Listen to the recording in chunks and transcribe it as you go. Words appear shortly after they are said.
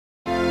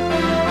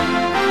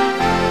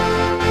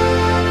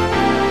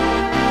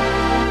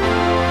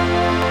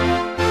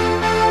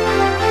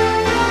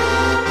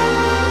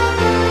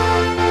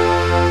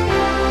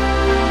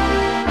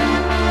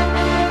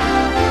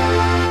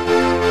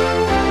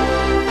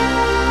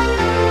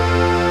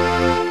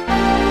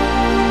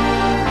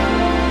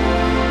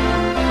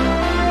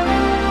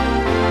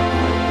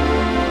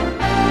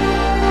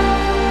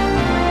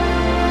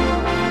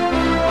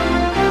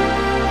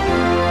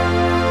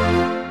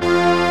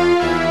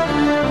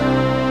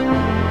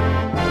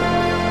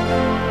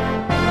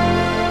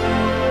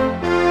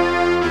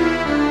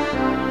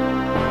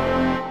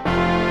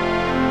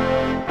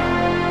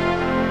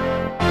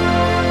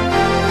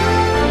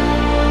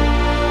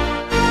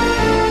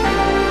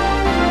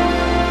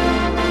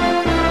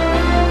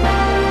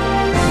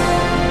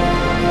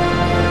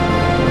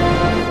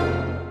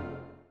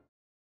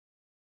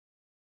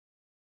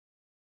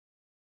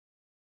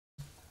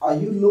Are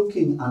you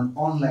looking an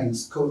online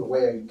school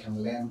where you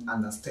can learn,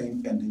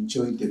 understand, and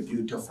enjoy the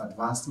beauty of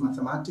advanced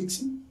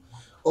mathematics?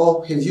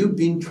 Or have you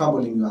been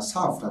troubling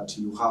yourself that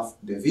you have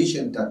the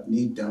vision that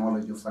need the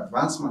knowledge of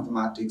advanced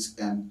mathematics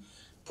and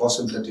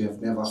possibly that you have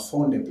never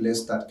found a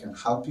place that can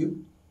help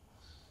you?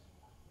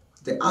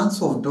 The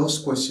answer of those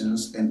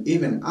questions and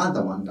even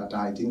other one that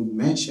I didn't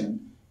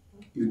mention,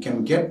 you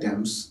can get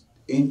them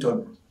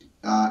into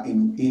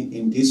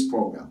in this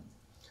program.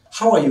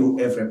 How are you,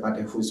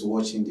 everybody who is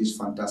watching this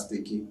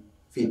fantastic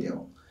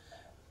video?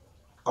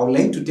 I would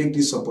like to take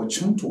this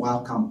opportunity to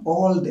welcome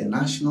all the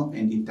national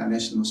and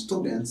international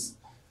students,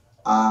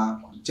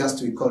 just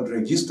to be called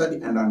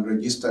registered and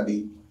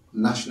unregistered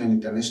national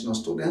and international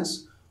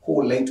students who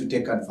would like to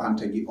take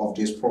advantage of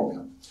this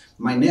program.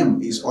 My name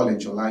is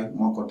Olenjolaim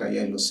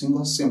Mokotayelo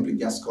Single, simply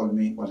just call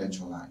me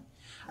Olenjolaim.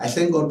 I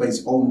thank God by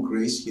His own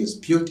grace, He has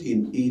built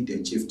in me the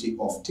gift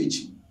of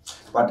teaching.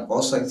 But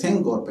also I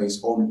thank God by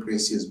His own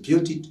grace, He has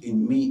built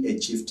in me a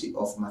gift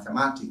of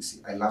mathematics.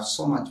 I love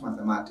so much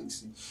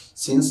mathematics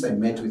since I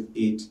met with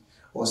it,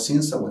 or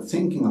since I was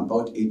thinking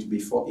about it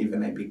before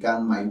even I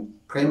began my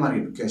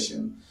primary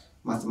education.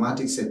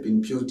 Mathematics had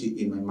been built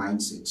in my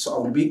mindset. So I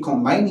will be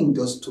combining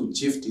those two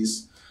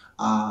gifts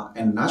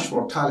and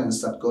natural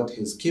talents that God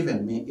has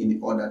given me in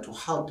order to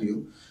help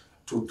you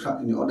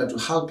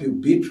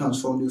be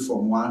transformed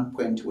from one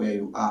point where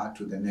you are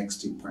to the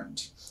next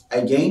point.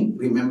 Again,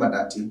 remember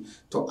that to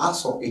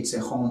ASO, it's a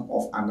home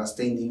of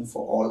understanding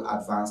for all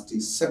advanced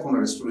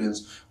secondary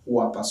students who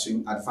are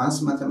pursuing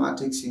advanced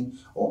mathematics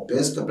or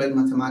basic applied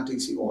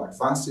mathematics or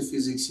advanced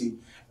physics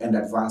and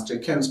advanced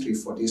chemistry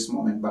for this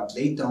moment, but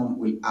later on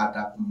we'll add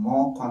up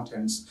more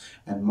contents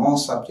and more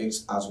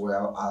subjects as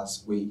well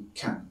as we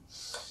can.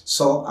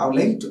 So I would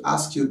like to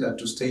ask you that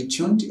to stay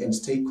tuned and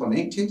stay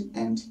connected,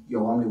 and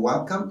you're warmly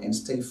welcome, and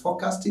stay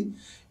focused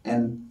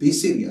and be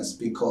serious,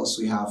 because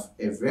we have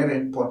a very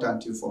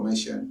important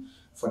information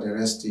for the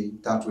rest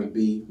that will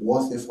be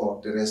worthy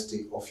for the rest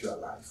of your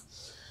life.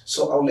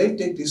 So I would like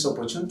to take this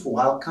opportunity to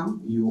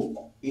welcome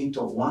you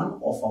into one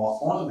of our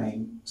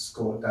online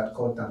school that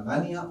called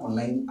Tanzania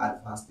Online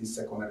Advanced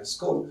Secondary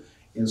School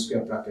in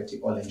square bracket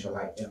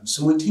Olenjolaim.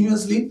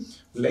 Simultaneously,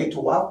 we'd like to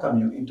welcome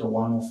you into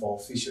one of our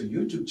official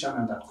YouTube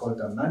channel that called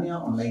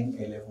Tanzania Online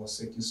A-Level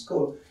City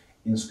School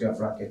in square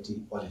bracket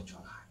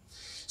Olenjolai.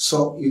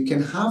 So you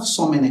can have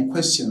so many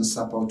questions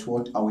about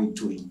what are we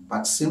doing,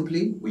 but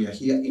simply we are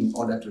here in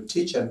order to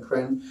teach and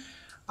train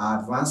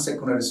advanced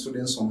secondary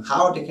students on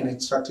how they can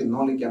extract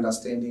knowledge,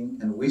 understanding,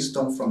 and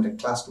wisdom from the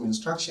classroom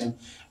instruction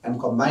and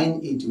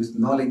combine it with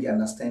knowledge,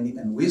 understanding,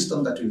 and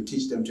wisdom that will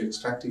teach them to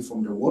extract it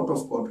from the Word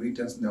of God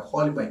written in the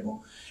Holy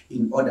Bible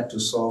in order to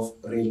solve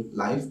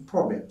real-life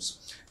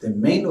problems. The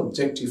main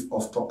objective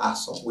of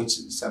TOASO, which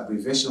is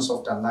abbreviations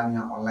of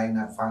Tanzania Online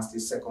Advanced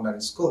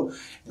Secondary School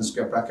in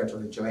square bracket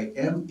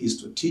Olenjolaim,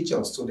 is to teach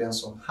our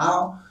students on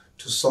how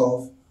to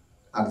solve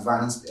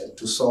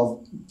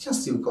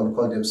just you can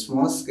call them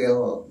small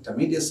scale,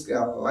 intermediate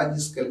scale, large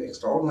scale,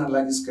 extraordinary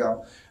large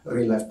scale,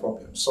 real life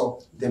problems.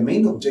 So the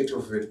main objective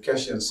of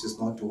education is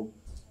not to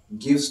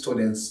give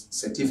students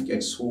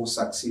certificates who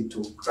succeed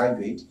to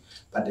graduate,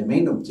 but the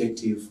main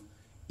objective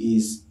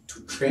is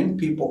to train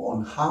people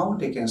on how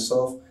they can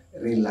solve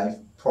real life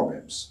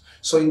problems.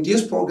 So in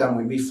this program,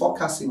 we'll be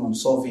focusing on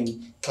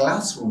solving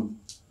classroom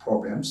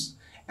problems,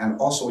 and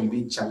also we'll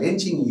be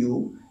challenging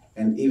you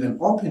and even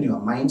open your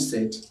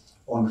mindset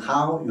on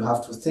how you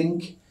have to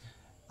think.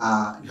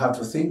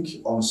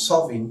 On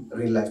solving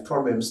real life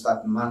problems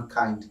that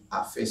mankind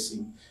are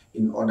facing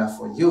in order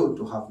for you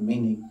to have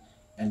meaning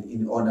and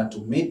in order to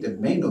meet the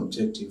main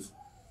objective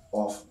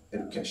of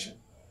education.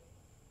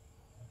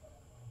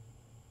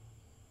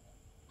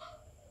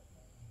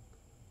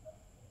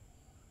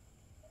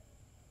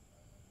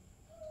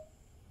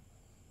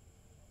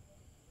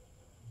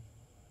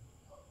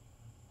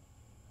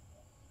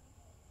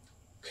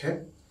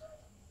 Okay,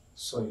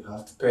 so you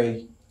have to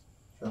pay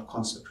your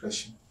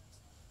concentration.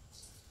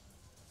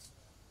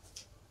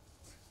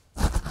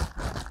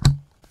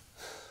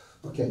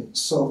 Okay,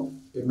 so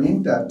it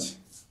means that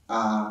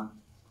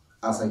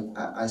as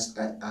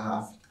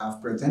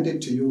I've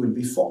presented to you, we'll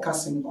be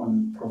focusing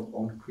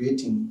on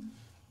creating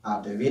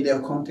the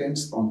video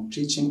contents on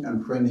teaching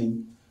and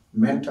training,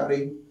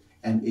 mentoring,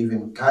 and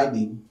even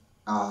guiding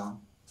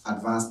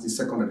advanced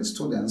secondary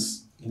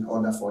students in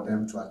order for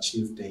them to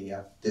achieve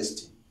their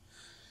destiny.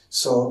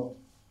 So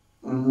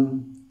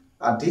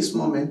at this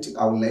moment,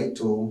 I would like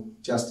to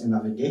just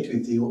navigate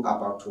with you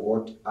about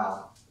what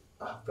I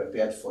have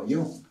prepared for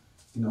you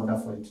in order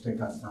for you to take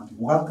advantage.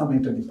 Welcome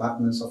into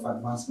Departments of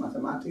Advanced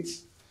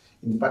Mathematics.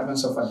 In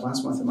Departments of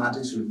Advanced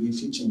Mathematics, we'll be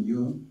teaching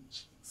you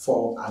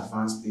 4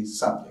 advanced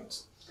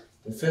subjects.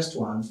 The first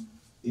one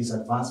is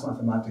Advanced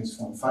Mathematics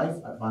Form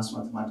 5, Advanced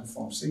Mathematics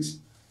Form 6,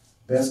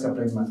 Basic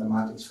Applied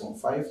Mathematics Form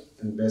 5,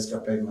 and Basic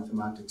Applied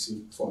Mathematics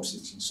Form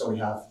 6. So we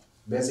have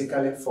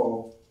basically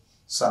 4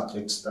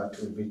 subjects that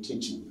we'll be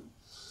teaching you.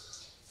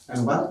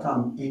 And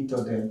welcome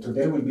into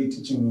today we'll be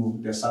teaching you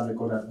the subject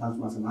called Advanced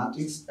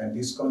Mathematics, and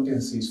this content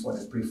is for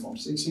the pre-Form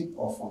 6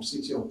 or Form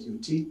 6 or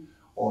QT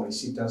or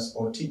reciters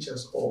or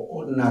teachers or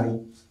ordinary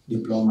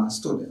diploma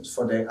students.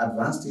 For the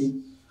advanced,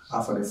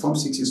 for the Form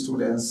 6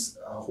 students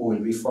who will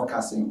be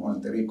focusing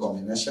on the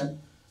combination,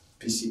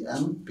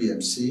 PCM,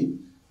 PMC,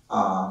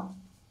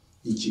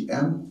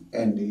 EGM,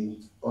 and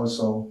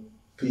also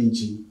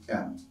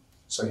PGM.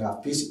 So you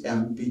have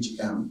PCM,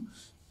 PGM,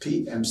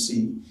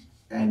 PMC,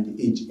 and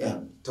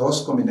EGM.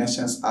 Those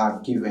combinations are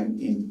given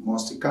in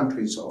most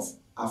countries of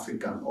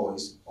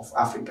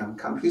African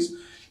countries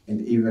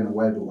and even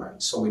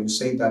worldwide. So when you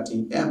say that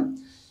in M,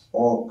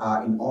 or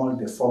in all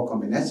the 4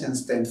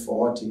 combinations stand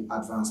for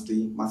advanced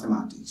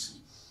mathematics.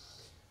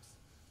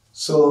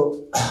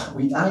 So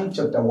we are in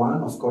chapter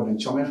 1 of coordinate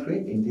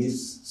geometry. In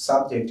this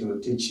subject, we will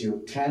teach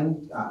you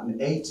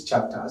 8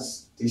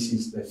 chapters. This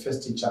is the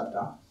first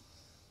chapter.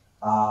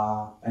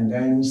 And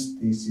then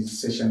this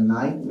is session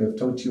 9. We have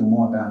taught you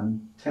more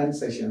than 10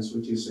 sessions,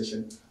 which is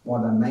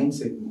more than 9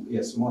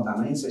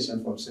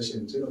 sessions from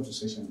session 0 to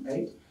session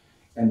 8.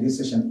 And this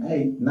session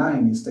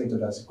 9 is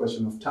stated as a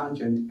question of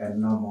tangent and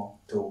normal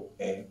to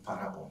a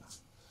parabola.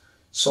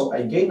 So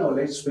again, I'll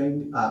let's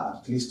spend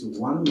at least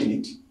 1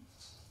 minute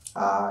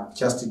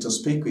just to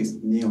speak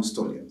with new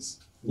students.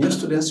 New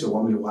students, you're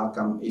warmly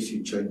welcome if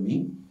you join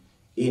me.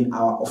 In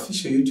our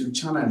official YouTube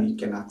channel, you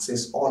can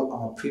access all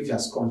our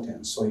previous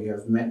content. So you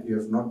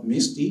have not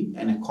missed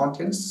any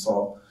contents.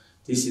 So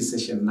this is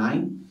session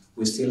 9.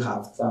 We still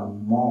have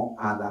some more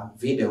other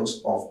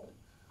videos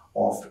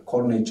of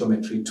coordinate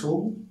geometry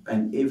 2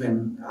 and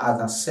even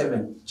other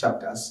 7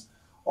 chapters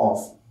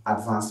of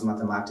advanced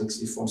mathematics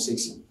Form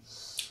 6.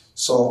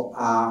 So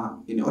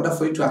in order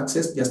for you to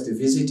access, just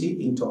visit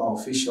into our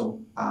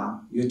official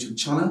YouTube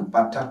channel,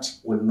 but that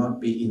will not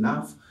be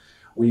enough.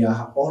 We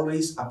are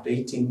always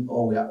updating,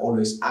 or we are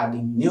always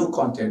adding new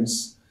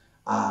contents,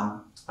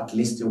 at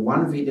least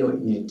 1 video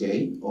in a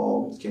day,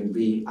 or it can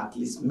be at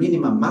least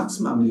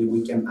maximally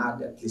we can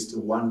add at least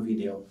 1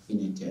 video in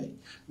a day.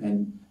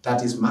 And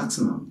that is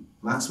maximum.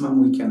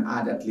 Maximum we can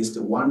add at least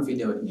 1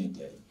 video in a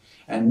day.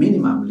 And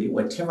minimally,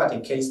 whatever the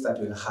case that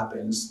will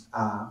happen,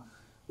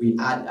 we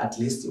add at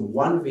least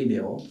 1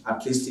 video,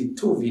 at least 2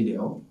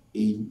 videos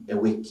in a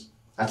week,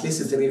 at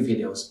least 3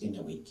 videos in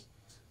a week.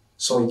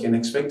 So you can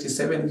expect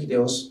 7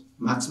 videos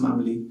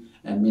maximally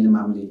and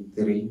minimally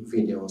 3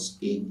 videos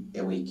in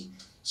a week.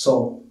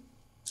 So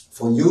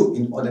for you,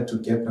 in order to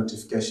get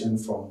notification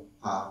from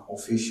our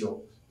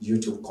official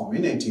YouTube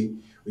community,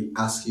 we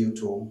ask you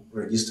to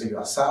register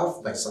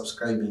yourself by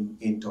subscribing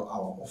into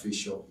our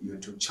official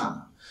YouTube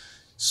channel.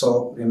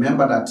 So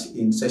remember that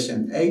in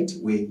session 8,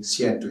 we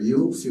shared to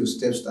you a few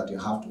steps that you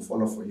have to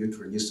follow for you to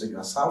register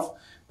yourself,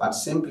 but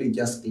simply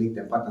just click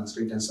the buttons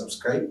written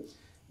subscribe.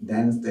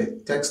 Then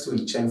the text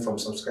will change from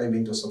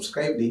subscribing to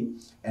subscribing,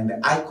 and the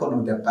icon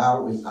of the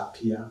bell will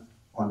appear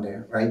on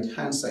the right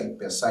hand side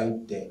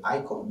beside the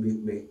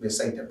icon,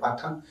 beside the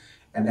button,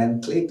 and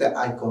then click the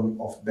icon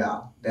of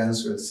bell. Then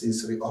you will see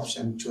 3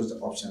 options, choose the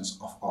options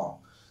of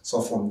all. So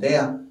from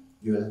there,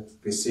 you will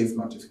receive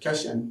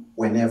notification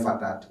whenever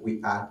that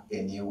we add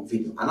a new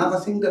video. Another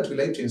thing that we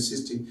like to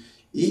insist in,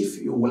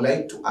 if you would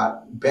like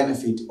to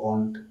benefit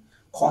on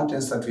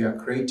contents that we are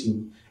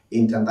creating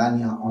in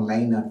Tanzania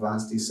Online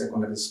Advanced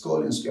Secondary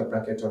School in square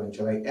bracket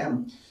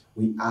Olenjolaim,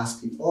 we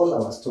ask all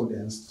our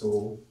students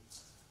to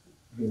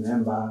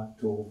remember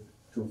to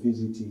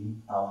visit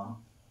our,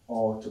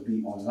 or to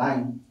be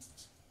online,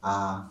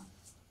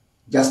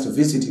 just to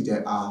visit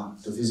our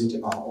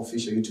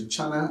official YouTube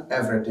channel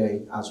every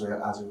day as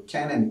well as you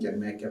can, and you can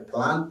make a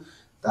plan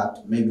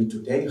that maybe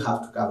today you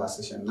have to cover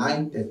session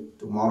 9, then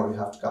tomorrow you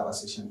have to cover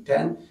session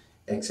 10,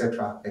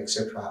 etc.,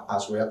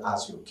 as well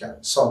as you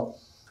can. So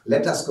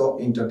let us go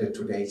into the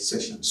today's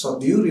session. So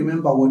do you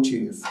remember what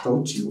we have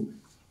taught you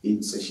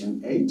in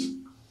session 8?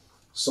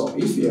 So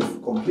if you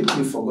have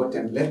completely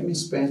forgotten, let me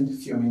spend a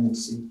few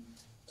minutes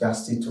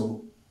just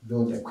to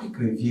do the quick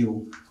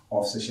review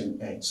of session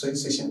 8. So in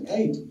session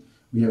 8,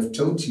 we have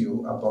taught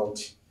you about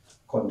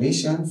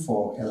condition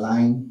for a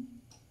line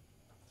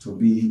to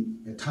be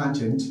a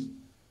tangent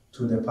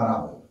to the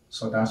parabola.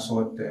 So that's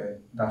what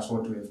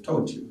we have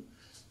taught you.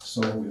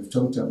 So we've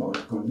talked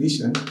about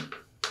condition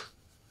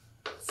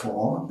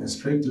for a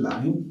straight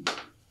line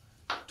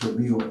to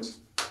be what?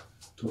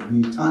 To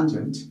be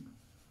tangent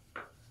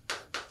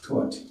to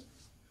what?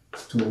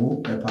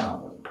 To a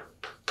parabola.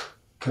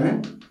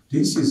 Okay?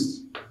 This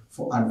is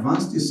for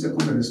advanced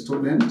secondary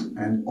student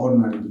and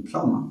ordinary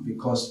diploma,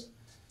 because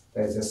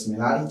there is a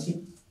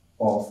similarity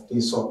of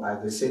this. So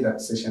as they say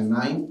that session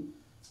 9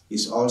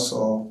 is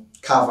also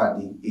covered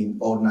in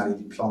ordinary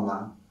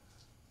diploma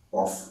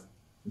of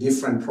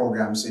different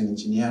programs in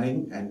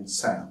engineering and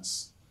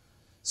science.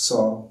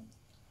 So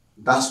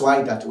that's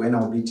why that when I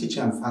will be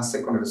teaching advanced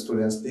secondary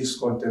students, these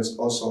contents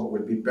also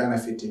will be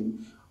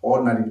benefiting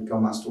ordinary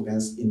diploma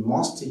students in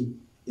most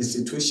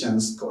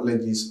institutions,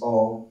 colleges,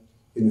 or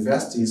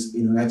universities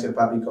in United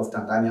Republic of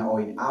Tanzania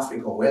or in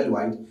Africa or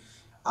worldwide.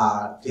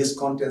 These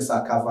contents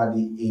are covered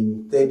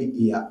in 3rd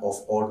year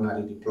of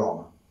ordinary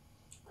diploma,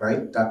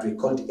 right? That we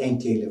call the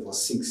NTA level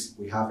 6.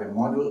 We have a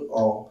module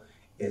or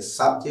a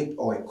subject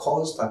or a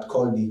course that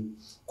called the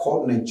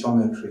coordinate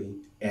geometry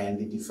and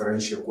the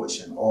differential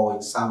equation, or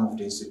in some of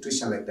the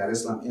institutions like Dar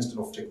es Salaam Institute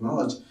of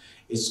Technology,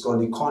 it's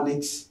called the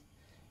conics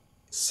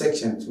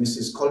section. It means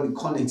it's called the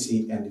conics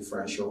and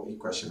differential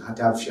equation. At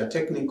Artificial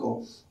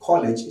Technical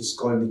College, it's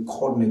called the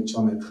coordinate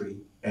geometry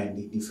and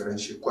the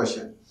differential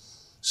equation.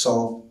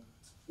 So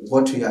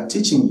what we are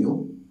teaching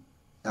you,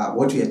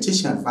 what we are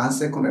teaching advanced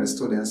secondary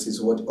students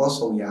is what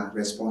also we are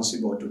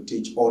responsible to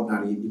teach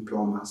ordinary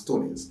diploma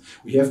students.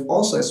 We have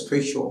also a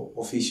special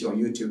official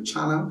YouTube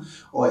channel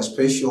or a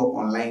special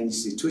online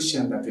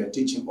institution that we are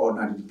teaching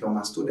ordinary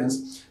diploma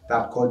students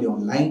that called the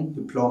Online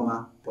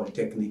Diploma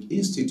Polytechnic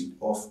Institute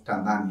of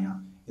Tanzania,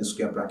 in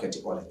square bracket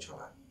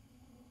OLENJOLAI.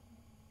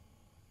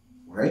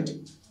 Right?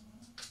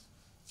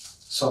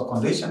 So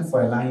condition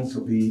for a line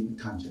to be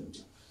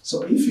tangent.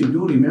 So if you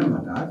do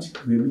remember that,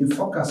 we've been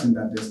focusing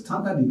that the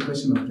standard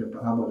equation of the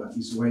parabola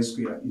is y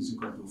squared is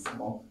equal to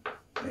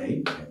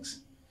 4ax.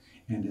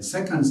 And the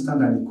second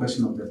standard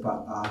equation of the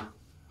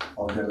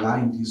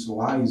line is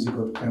y is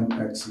equal to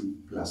mx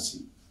plus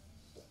c.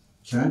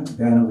 Okay,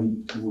 then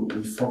we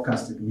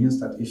focused. It means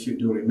that if you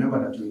do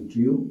remember that we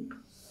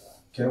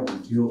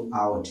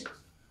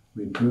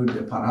drew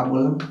the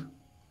parabola.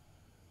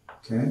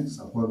 Okay,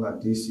 suppose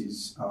that this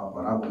is our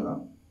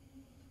parabola.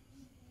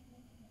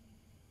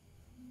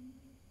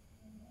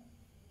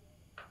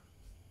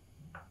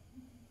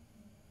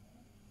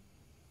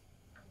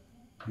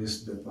 This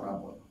is the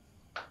parabola.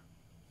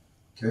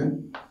 Okay,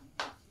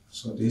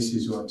 so this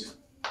is what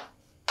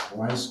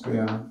y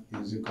squared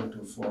is equal to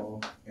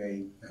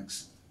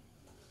 4ax.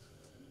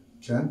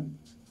 Okay,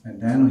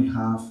 and then we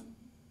have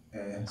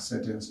a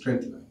certain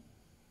straight line.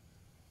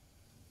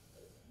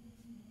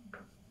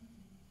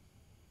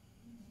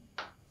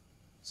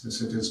 It's a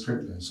certain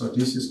straight line. So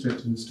this is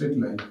straight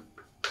line.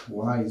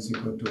 Y is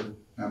equal to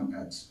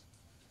mx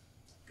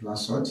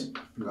plus what?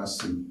 Plus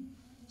c.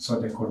 So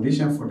the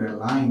condition for the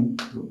line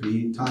to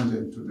be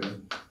tangent to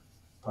the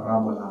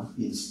parabola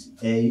is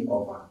a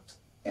over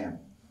m.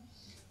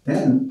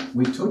 Then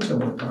we talked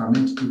about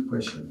parametric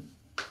equation.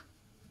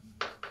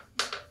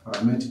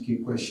 Parametric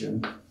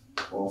equation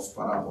of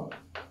parabola.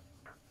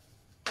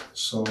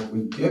 So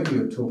we gave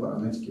you two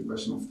parametric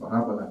equations of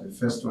parabola. The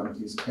first one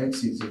is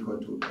x is equal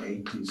to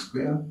 8t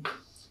squared,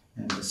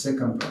 and the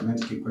second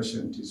parametric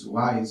equation is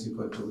y is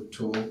equal to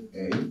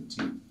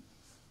 2at.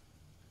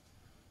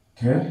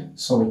 Okay,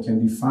 so we can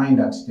define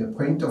that the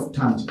point of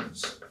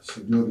tangents, if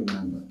you do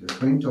remember, the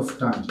point of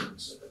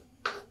tangents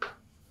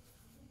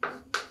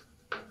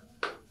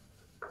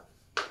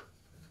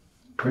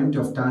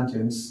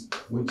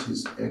which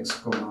is x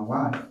comma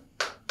y,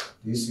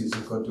 this is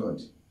equal to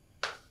what?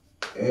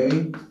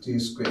 A t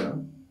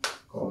squared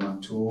comma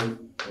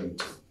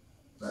 2at.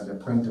 That's the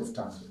point of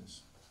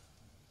tangents.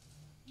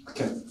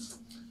 Okay,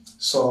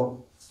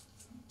 so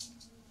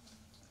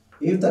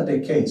if that's the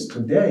case,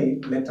 today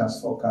let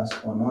us focus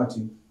on what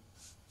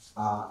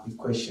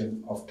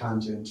equation of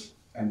tangent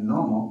and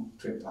normal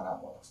to a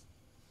parabola.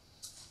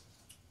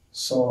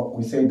 So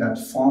we say that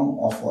form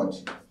of what?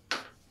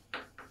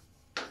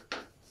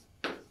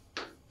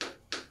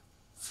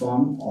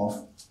 Form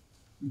of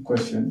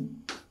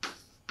equation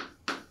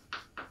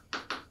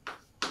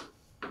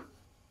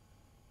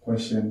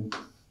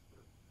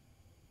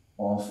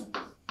of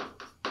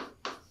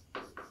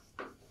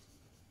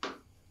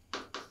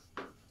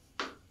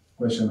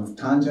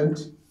tangent,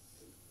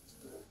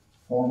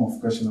 form of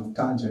equation of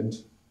tangent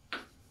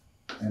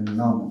and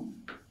normal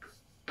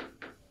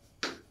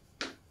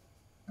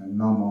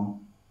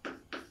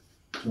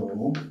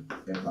to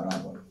a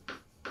parabola.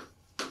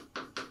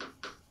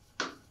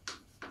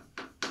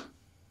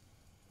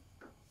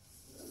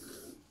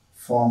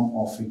 Form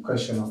of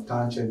equation of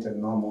tangent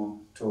and normal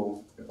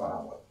to a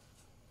parabola.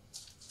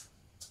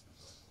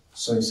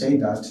 So you say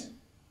that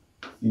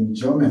in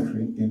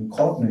geometry, in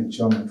coordinate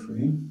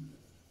geometry,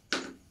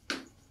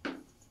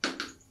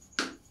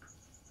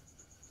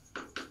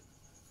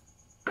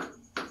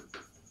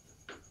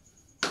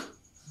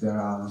 there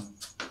are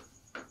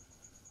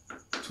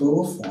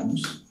two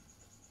forms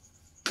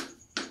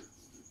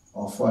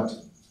of what?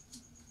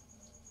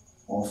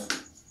 Of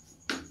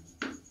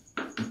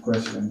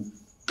equation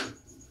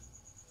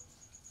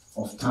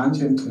of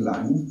tangent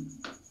line,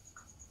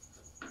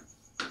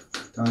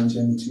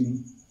 tangent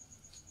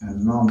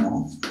and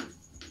normal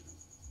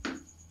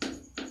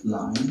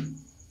line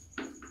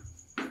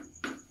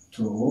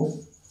to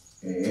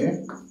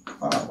a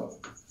parabola.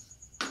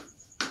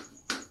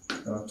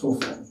 There are two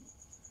forms.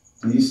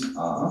 These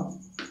are,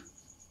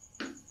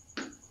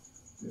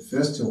 the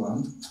first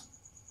one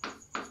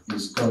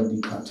is called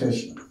the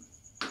Cartesian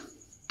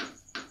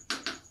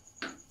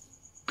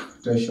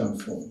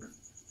form.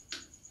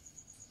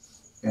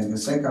 And the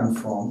second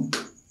form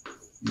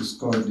is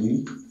called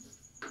the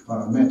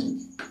parametric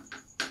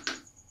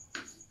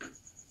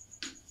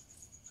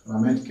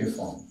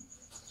form.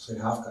 So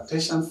you have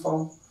Cartesian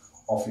form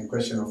of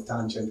equation of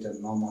tangent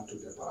and normal to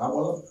the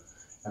parabola,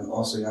 and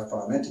also you have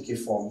parametric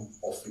form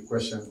of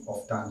equation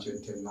of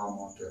tangent and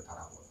normal to a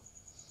parabola.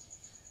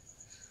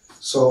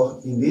 So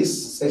in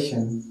this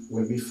session,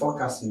 we'll be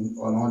focusing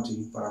on what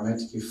the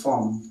parametric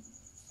form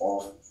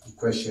of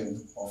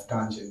equation of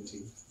tangent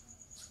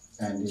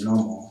and the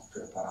normal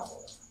to a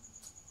parabola.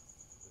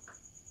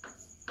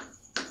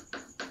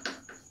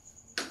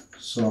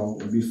 So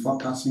we'll be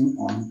focusing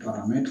on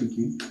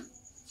parametric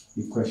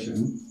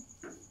equation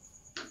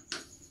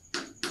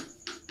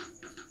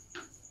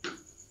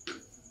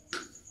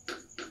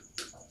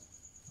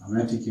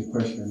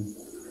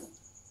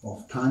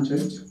of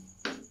tangent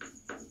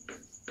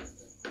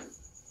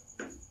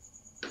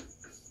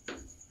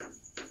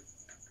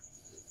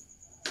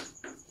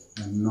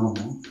and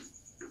normal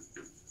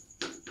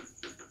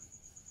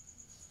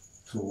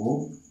to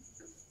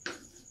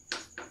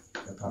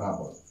a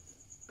parabola.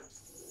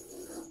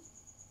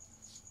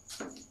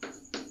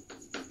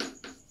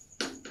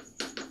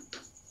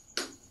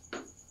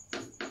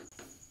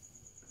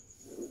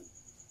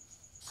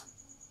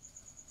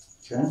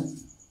 Okay.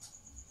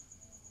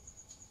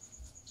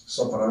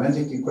 So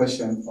parametric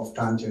equation of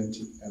tangent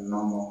and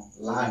normal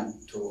line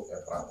to a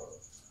parabola.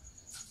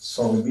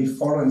 So we'll be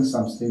following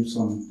some steps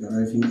on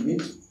deriving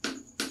it.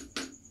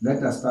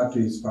 Let us start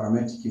with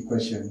parametric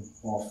equation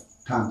of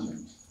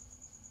tangent.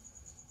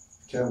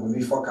 Okay, we'll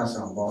be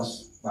focusing on both,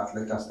 but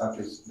let us start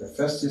with the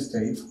first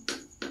step.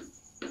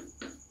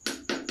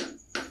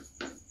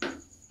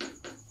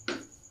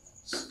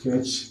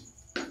 Sketch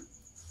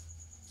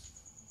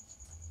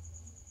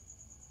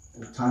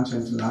the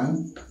tangent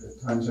line, the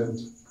tangent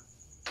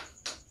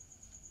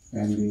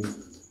and the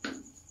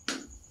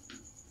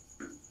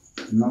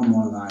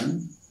normal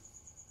line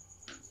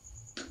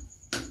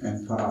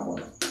and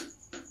parabola.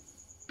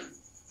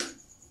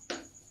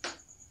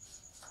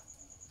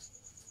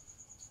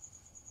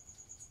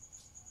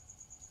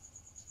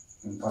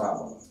 And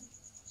parabola.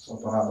 So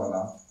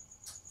parabola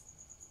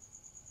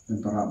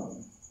and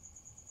parabola.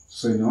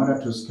 So in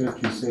order to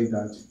sketch, you say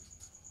that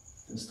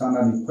the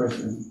standard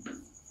equation.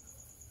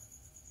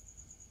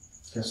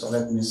 Okay, so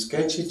let me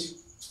sketch it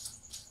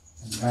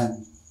and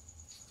then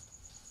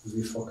we'll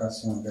be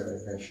focusing on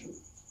derivation.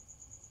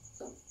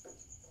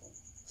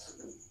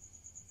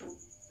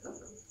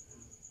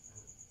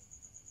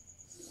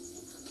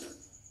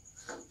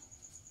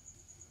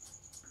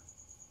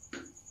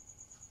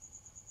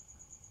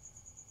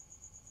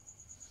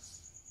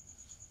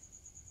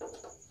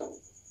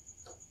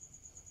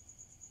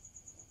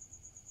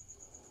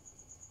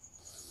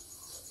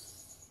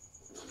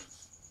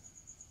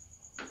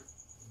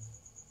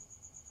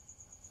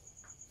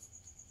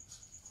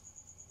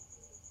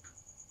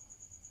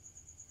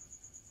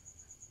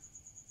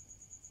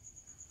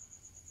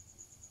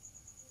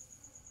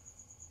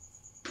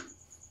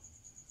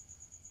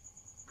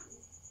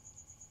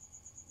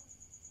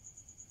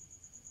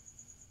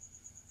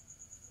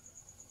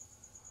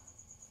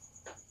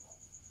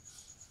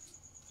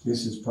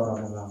 This is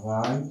parabola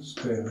y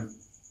squared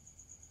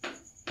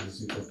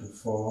is equal to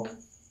 4ax.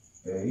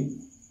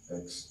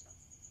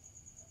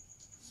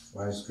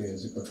 Y squared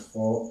is equal to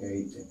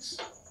 4ax.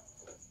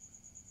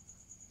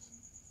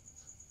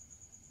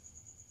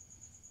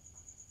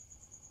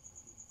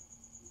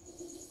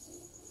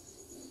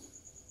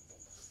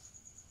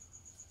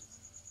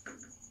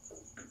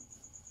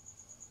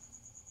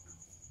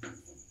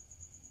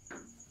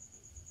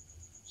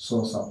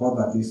 So suppose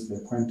that this is the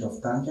point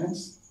of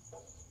tangents.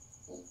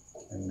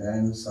 And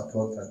then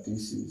suppose that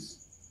this is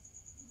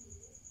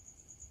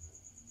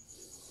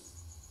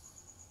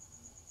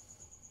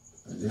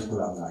a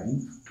perpendicular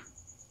line.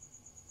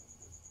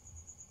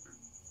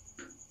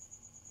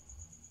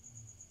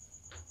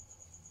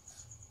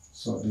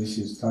 So this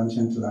is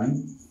tangent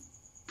line.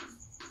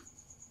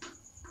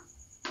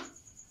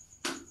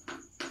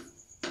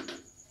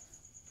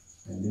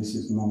 And this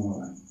is normal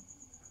line.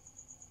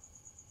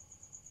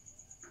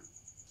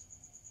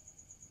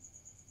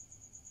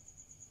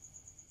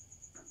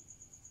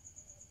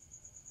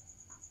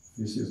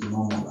 This is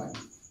normal line.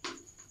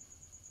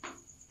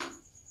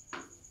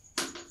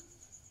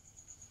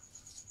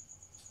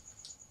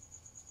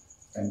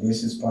 And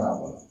this is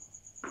parabola.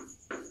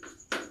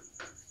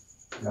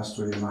 Just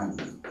to remind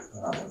you,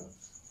 parabola.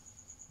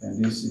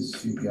 And this is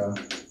figure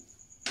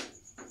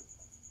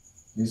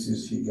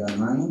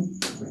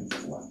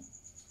 9.1.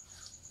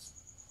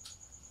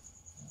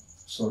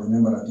 So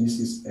remember that this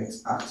is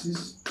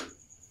x-axis.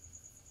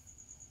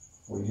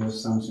 We have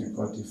something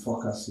called the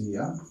focus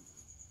here,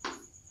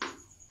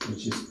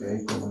 which is a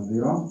equal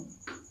 0.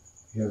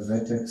 We have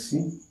vertex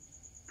C,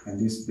 and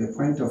this is the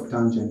point of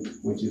tangent,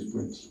 which is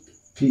point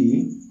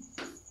P.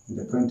 And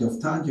the point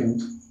of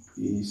tangent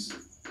is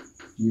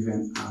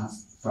given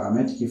as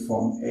parametric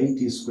form at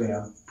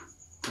squared,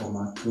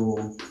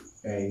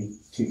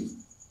 2at.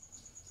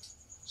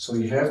 So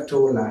you have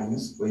two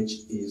lines, which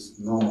is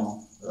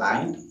normal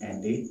line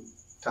and the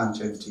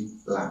tangent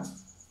line.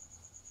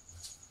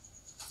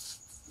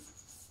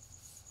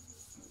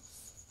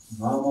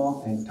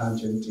 Normal and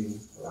tangent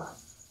line.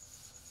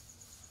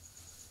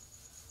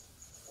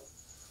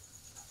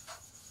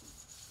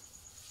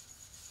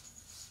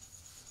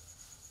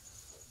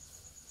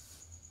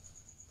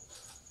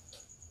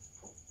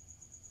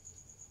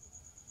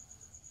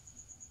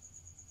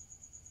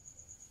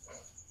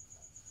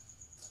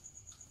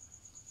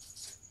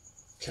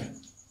 Okay.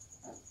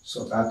 So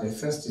that's the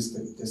first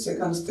step. The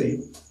second step,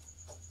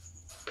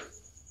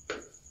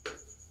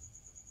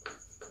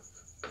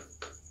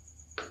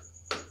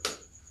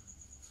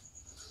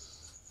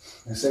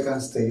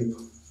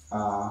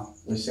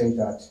 we say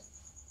that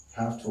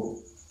you have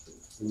to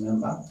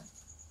remember,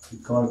 we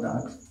call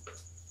that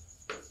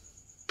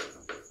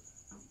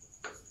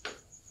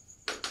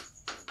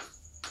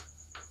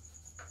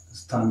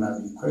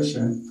standard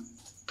equation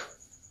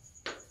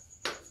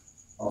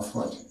of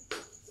what?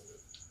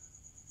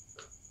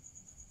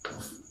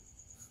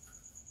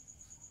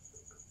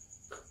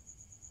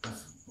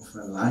 Of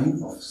a line,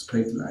 of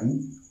straight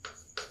line,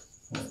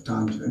 of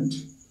tangent,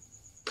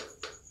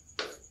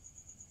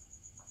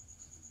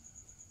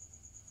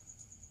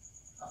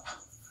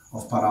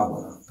 of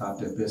parabola. That's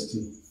the best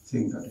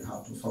thing that you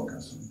have to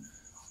focus on.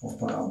 Of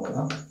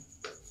parabola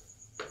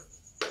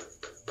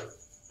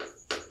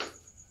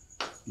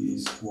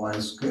is y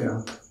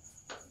squared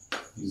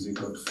is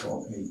equal to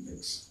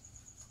 4ax.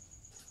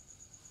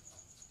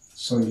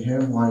 So you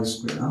have y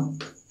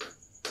squared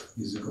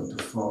is equal to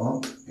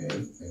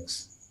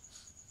 4ax.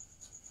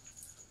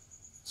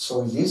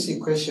 So in this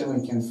equation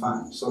we can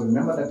find, so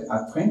remember that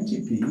at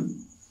 20p,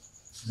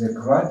 the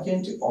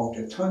gradient of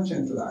the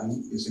tangent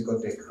line is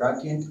equal to the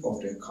gradient of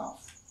the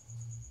curve,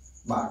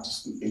 but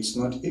it's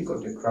not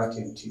equal to the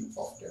gradient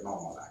of the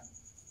normal line.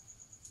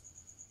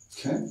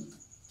 Okay?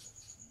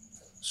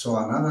 So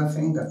another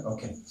thing that,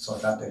 okay, so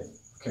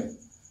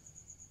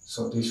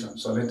this one.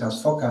 So let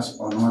us focus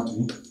on what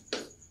the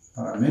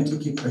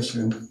parametric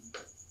equation,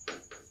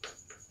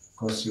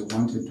 because you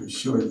wanted to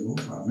show you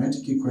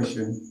parametric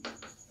equation.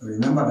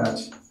 Remember that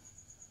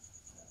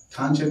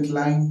tangent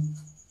line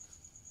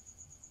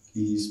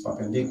is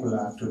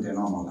perpendicular to the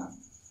normal line.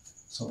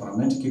 So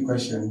parametric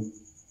equation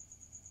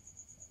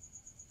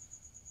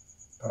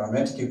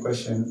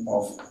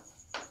of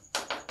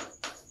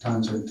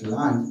tangent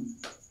line.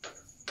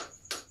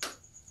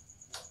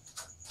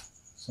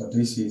 So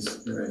this is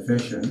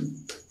derivation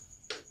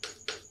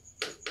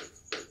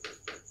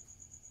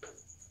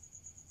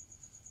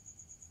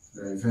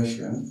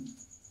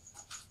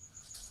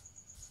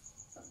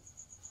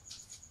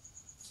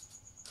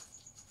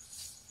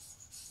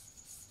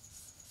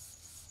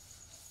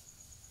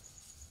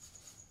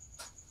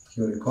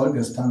you recall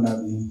the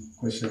standard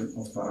equation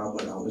of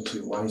parabola, which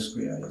is y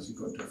squared is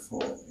equal to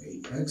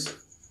 4ax.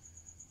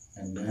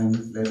 And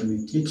then let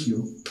me teach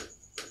you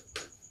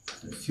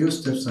the few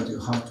steps that you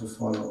have to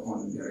follow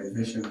on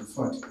derivation of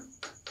what?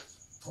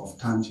 Of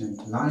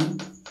tangent line.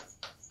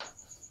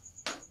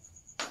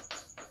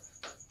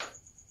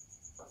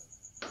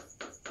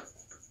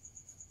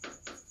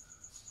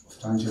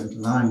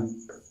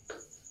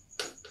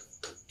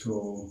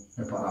 To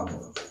a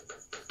parabola.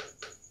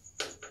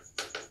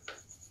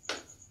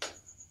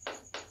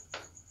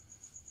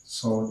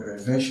 So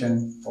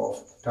derivation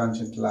of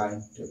tangent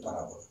line to a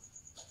parabola.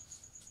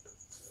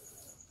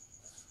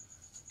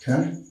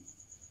 Okay?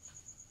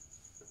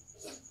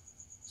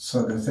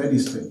 So the third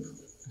step,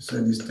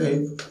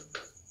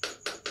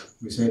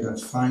 we say that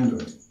find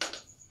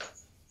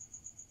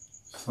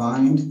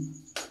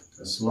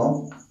the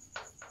slope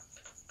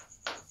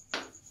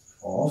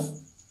of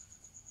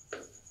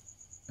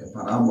a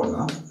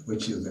parabola,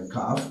 which is the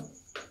curve,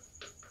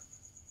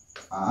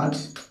 at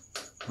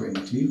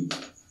 20p,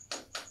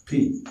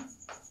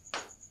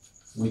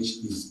 which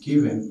is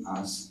given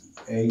as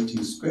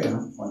 80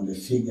 squared on the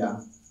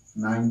figure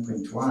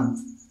 9.1,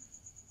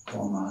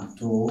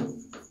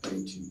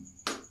 280.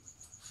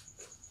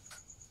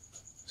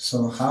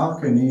 So how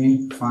can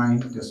we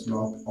find the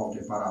slope of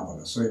the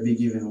parabola? So it be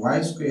given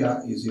y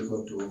squared is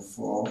equal to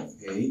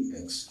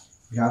 4ax.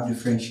 We have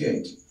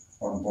differentiate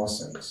on both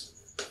sides.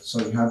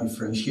 So we have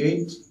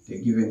differentiate the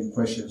given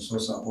equation. So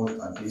suppose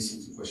that this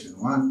is equation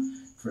 1,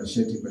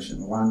 differentiate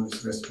equation 1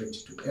 with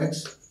respect to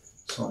x.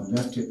 So on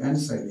the left hand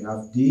side we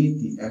have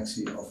d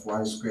dx of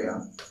y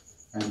squared,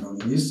 and on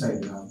this side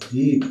we have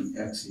d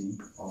dx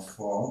of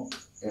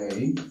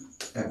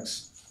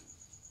 4ax.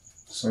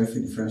 So if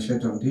we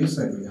differentiate on this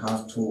side, we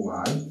have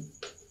 2y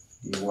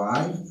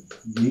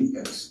dy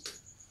dx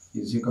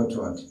is equal to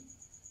what?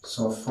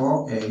 So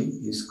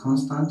 4a is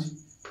constant.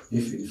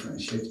 If we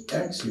differentiate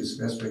x with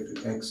respect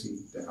to x,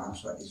 the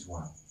answer is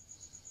 1.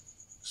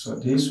 So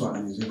this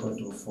one is equal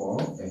to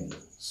 4a.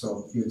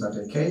 So if that's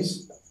the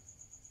case,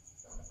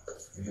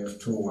 we have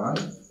 2y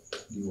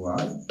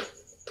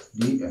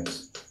dy dx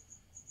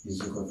is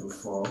equal to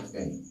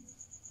 4a.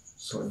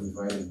 So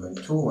divided by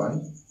 2y,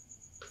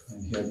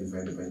 and here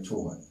divided by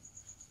 2y.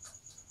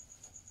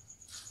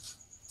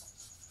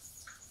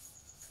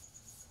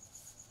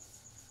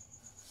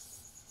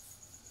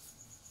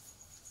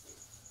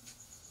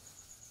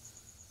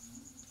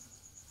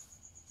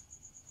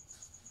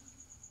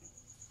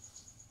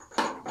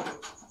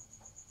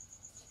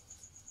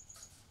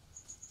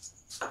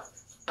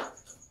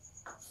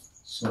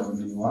 So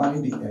dy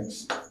dx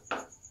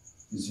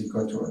is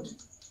equal to what? Is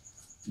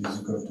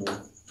equal to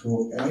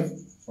 2a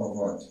of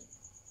what?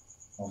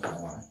 Of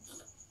y.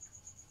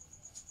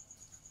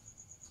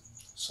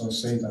 So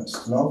say that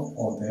slope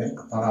of the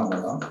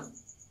parabola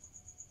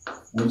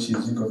which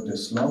is equal to the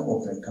slope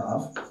of the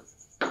curve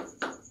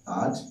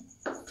at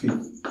P,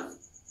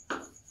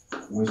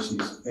 which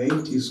is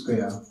 80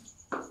 squared,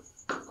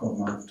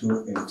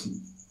 280.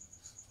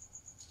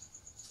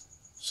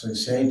 So you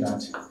say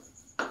that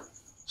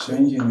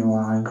change in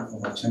y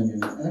over change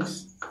in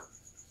x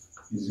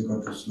is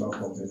equal to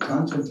slope of the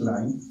tangent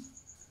line,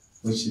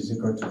 which is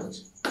equal to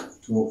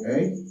 2a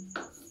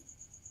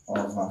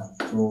over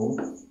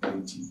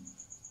 280.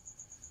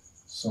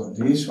 So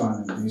this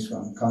one and this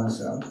one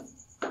cancel,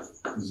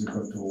 is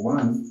equal to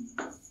 1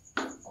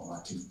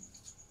 over t.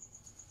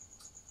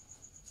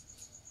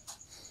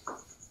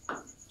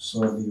 So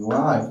the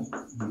y,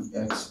 the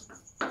x,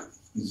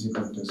 is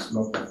equal to the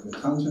slope of the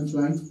tangent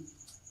line,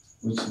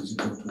 which is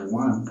equal to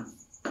 1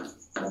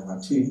 over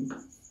t,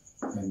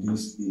 and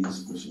this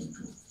is equation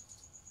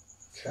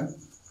 2. Okay?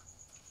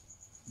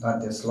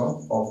 That the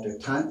slope of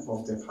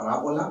the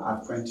parabola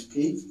at point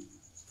P,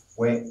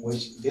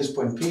 which this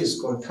point P is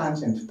called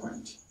tangent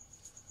point,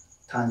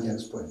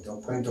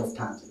 or point of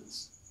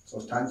tangents. So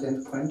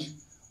tangent point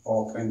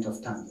or point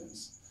of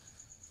tangents.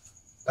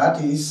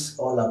 That is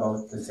all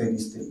about the third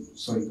step.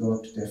 So we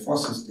go to the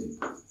fourth step.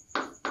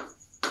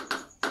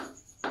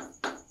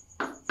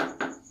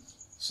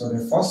 So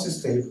the first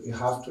step, you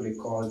have to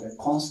recall the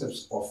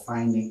concepts of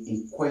finding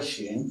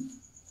equation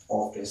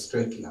of the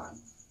straight line,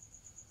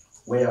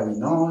 where we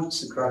know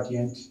its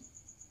gradient,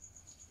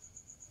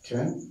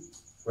 okay?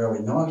 Where we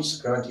know its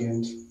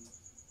gradient,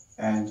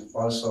 and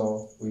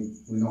also we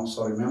know,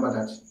 so remember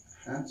that,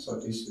 so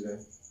this is the,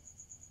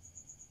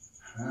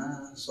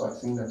 so I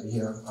think that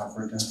here I've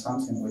written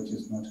something which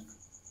is not,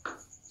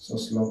 so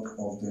slope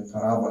of the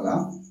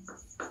parabola,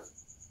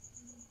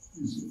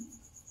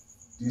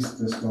 this is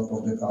the slope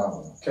of the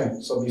parabola. Okay,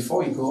 so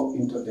before we go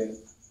into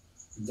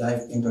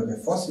dive into the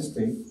first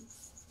step,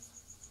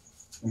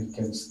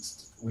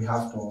 we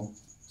have to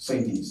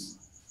say this.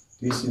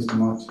 This is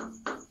not,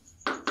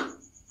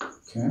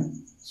 okay,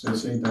 so you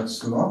say that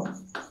slope,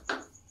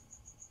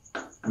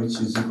 which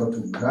is equal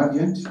to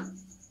gradient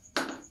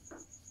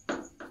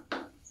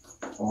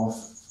of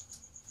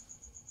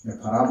the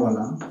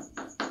parabola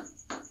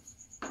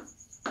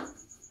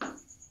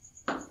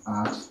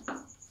at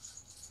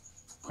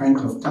point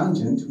of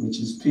tangent, which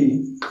is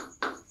P,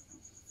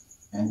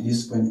 and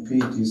this point P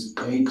is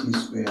 80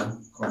 squared,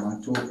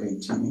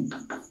 280,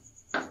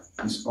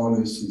 is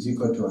always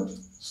equal to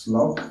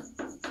slope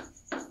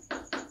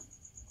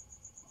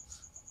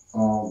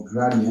or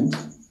gradient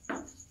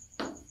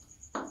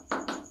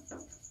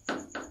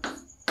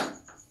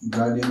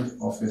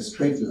of a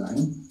straight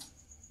line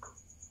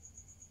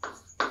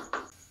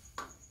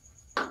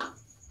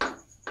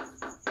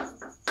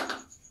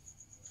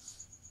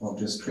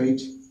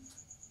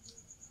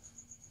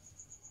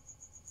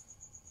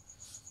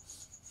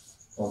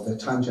of the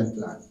tangent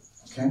line,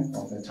 okay,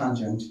 of the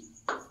tangent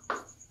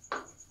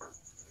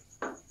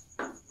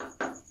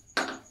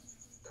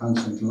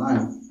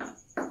line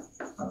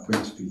at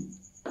point P,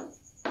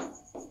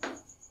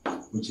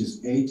 which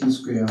is 80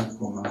 squared,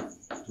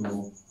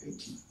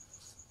 280.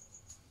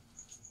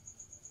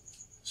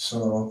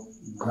 So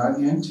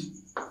gradient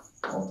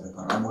of the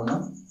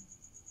parabola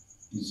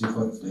is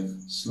equal to the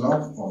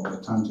slope of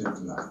the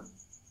tangent line.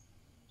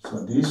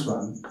 So this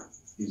one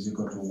is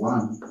equal to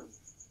 1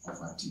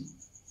 over t.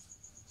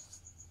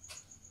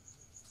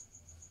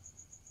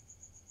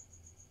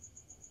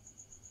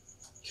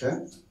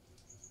 Okay?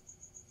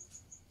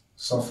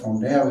 So from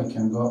there we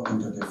can go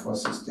into the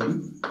first step.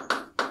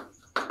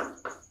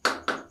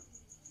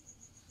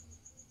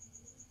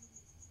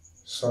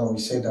 So we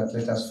say that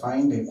let us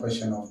find the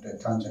equation of the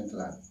tangent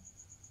line.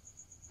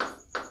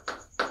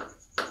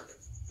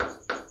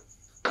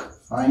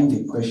 Find the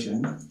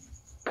equation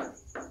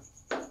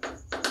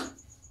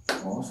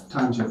of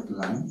tangent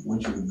line,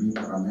 which will be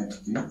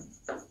parametric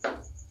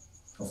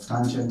of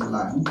tangent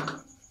line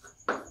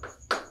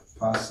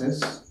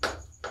passes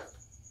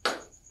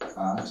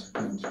at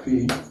point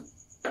P,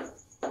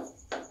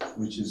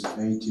 which is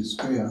 80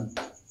 squared,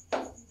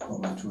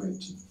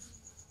 280.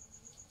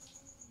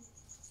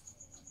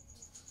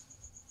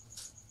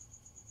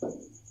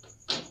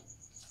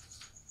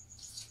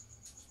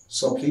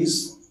 So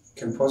please,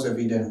 you can pause the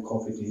video and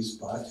copy this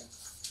part.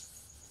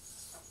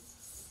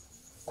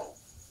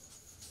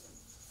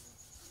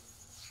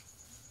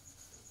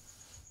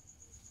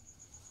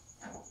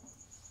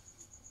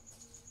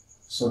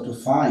 So to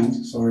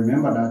find, so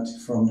remember that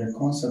from the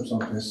concepts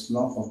of the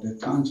slope of the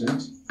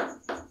tangent,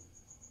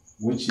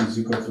 which is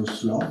equal to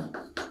slope,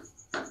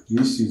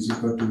 this is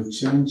equal to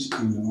change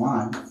in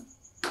y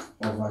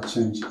over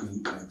change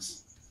in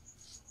x.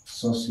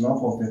 So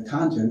slope of the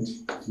tangent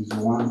is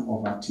 1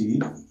 over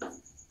t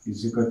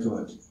is equal to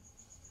it.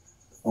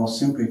 Or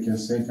simply you can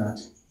say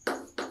that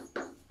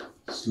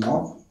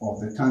slope of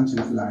the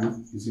tangent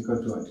line is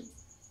equal to it.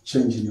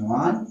 Change in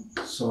y,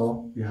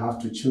 so you have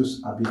to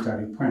choose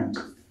arbitrary point,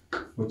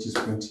 which is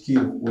point Q,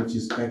 which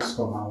is x,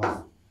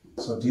 y.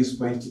 So this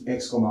point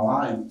x,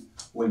 y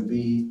will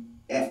be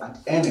at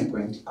any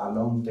point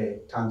along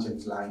the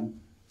tangent line,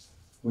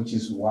 which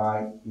is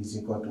y is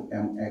equal to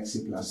mx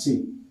plus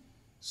c.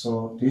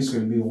 So this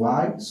will be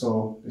y,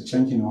 so the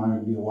change in y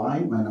will be y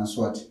minus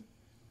what?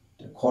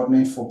 The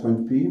coordinate for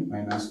point P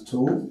minus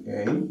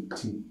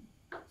 2at.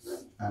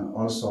 And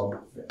also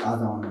the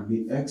other one will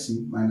be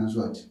xe minus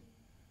what?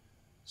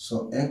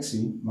 So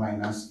xe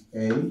minus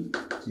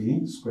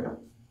at squared.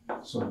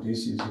 So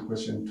this is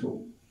equation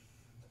 2.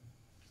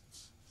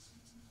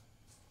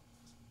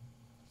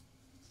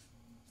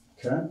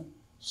 Okay,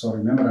 so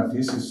remember that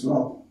this is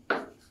slope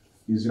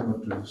is equal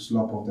to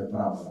slope of the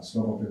parabola.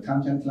 Slope of the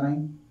tangent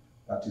line,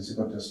 that is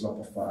equal to the slope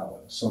of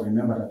parabola. So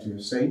remember that you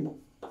say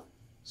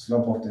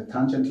slope of the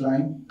tangent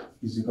line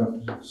is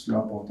equal to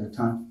slope of the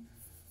tangent.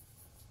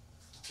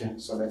 Okay,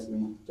 so let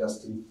me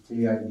just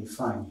clearly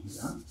define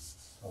here,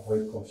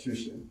 avoid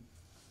confusion.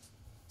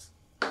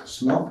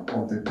 Slope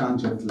of the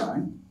tangent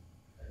line,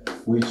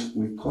 which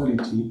we call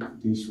it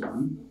this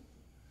one,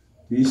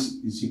 this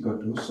is equal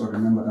to, so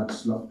remember that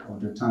slope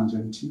of the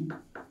tangent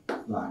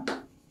line.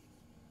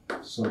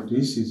 So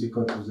this is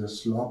equal to the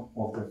slope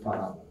of the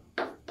parabola,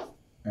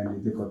 and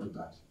it's equal to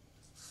that.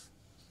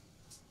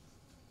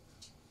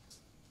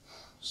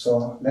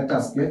 So let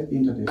us get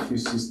into the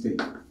fifth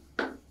step.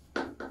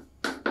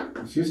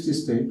 The fifth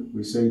step,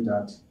 we say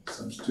that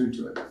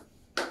substitute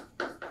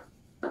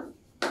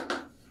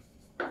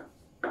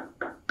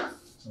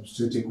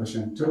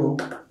equation 2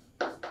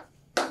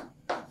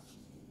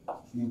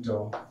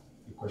 into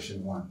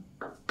equation 1.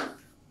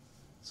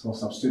 So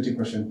substitute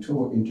equation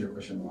 2 into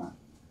equation 1.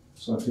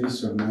 So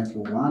this will make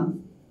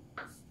 1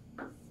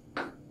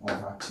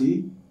 over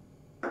t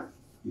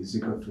is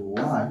equal to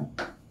y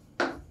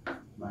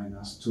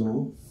minus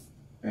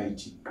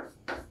 2at.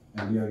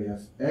 And here we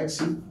have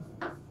x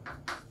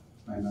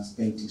minus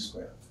 80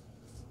 squared.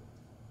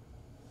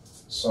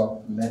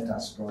 So let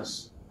us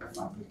cross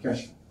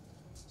multiplication.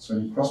 So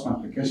in cross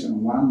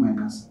multiplication, 1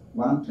 minus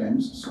 1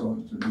 times,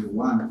 so it will be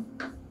 1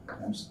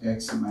 times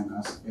x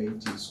minus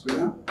 80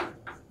 squared.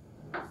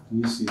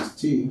 This is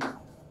t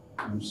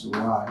times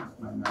y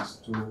minus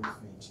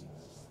 280.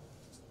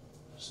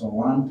 So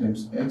 1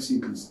 times x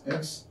is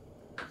x,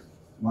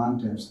 1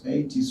 times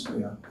 80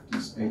 squared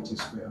is 80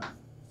 squared,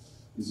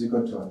 is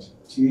equal to what?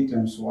 T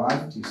times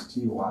y is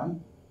ty,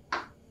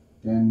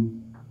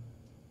 then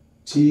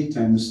t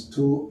times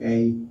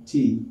 2at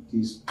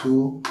is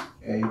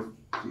 2at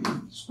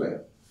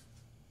squared.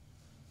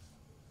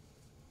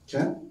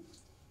 Okay?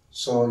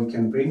 So you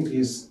can bring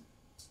these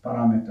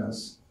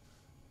parameters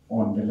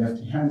on the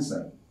left hand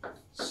side.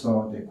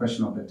 So the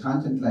equation of the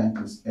tangent line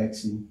is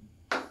x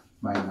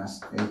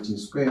minus 80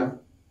 squared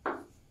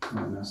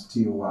minus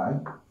ty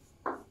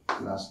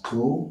plus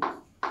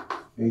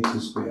 280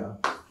 squared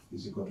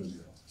is equal to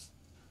 0.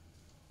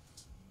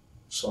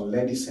 So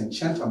ladies and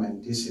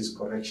gentlemen, this is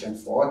correction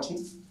 40.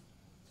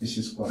 This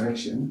is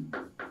correction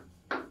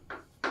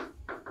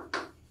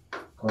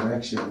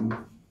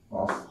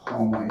of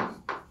homework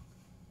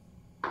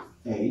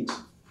 8,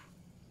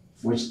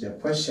 which the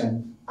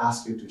question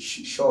asks you to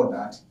show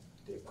that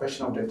the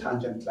equation of the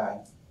tangent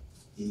line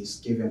is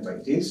given by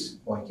this,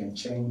 or you can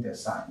change the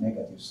sign,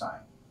 negative sign.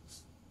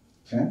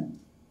 Okay?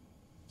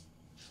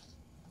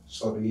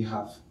 So we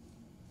have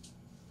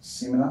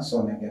similar,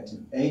 so negative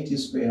 80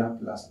 squared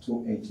plus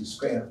 280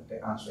 squared,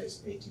 the answer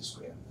is 80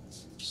 squared.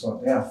 So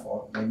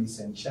therefore, ladies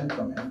and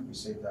gentlemen, we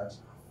say that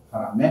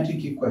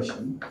parametric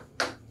equation,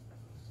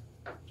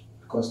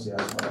 because they are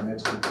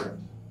parametric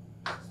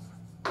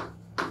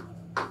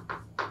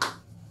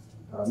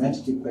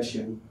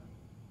equation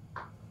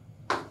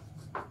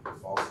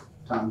of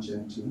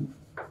tangent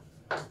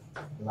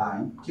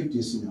line, keep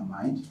this in your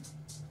mind,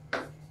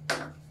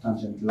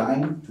 tangent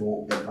line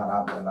to a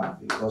parabola,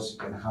 because you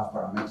can have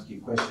parametric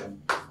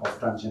equation of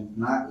tangent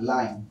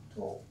line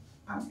to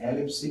an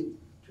ellipse,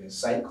 to a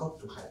cycle,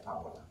 to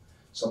hyperbola.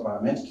 So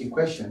parametric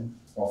equation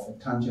of a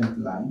tangent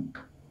line,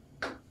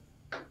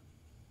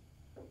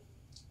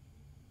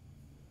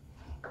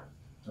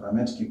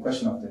 parametric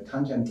equation of the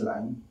tangent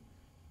line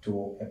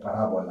to a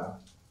parabola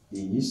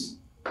is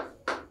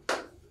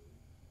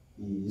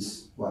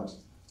what?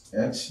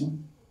 X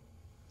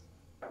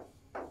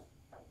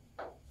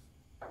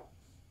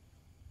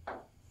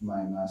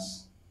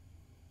minus,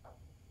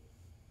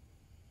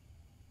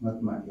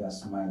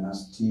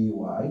 minus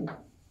ty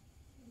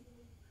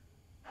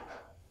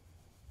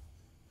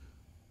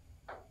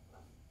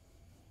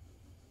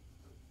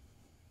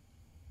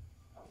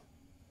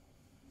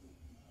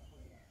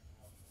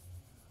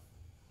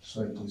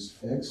so it is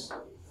x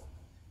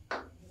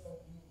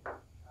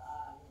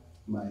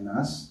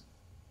minus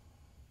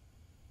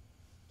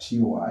ty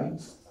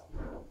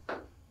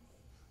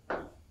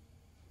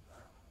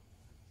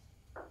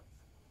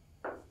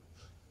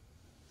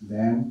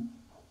then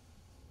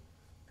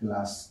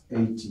plus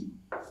 80.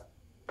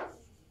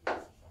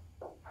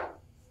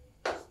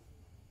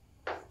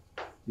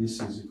 This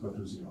is equal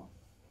to 0.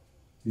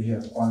 We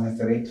have only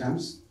 3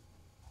 terms.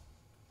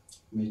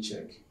 Let me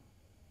check.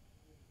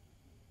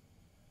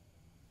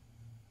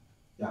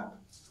 Yeah.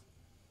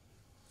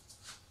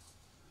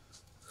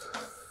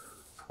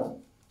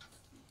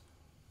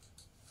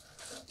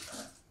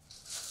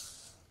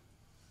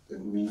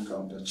 Then we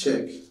count the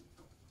check.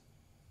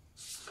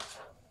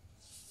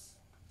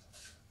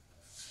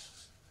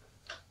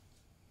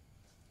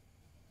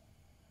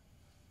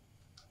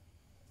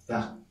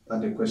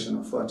 equation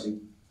of 40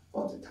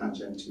 of the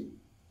tangent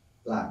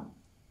line.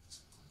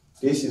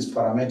 This is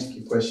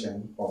parametric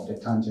equation of the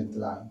tangent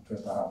line to a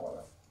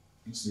parabola.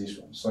 It's this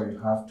one. So you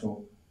have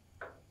to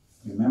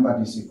remember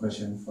this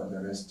equation for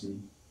the rest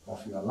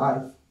of your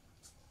life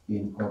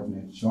in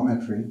coordinate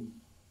geometry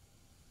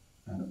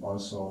and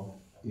also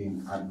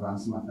in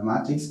advanced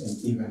mathematics,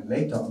 and even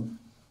later on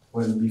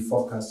we'll be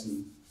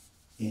focusing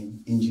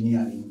in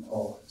engineering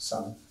or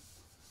some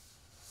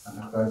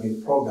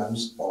undergraduate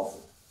programs of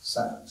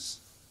science.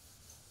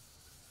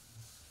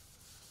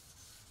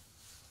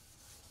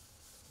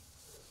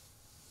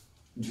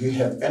 Do you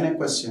have any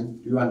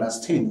question? Do you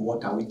understand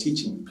what are we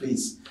teaching?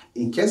 Please,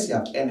 in case you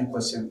have any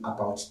question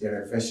about the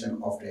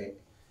derivation of the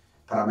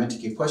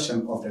parametric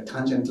equation of the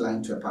tangent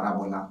line to a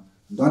parabola,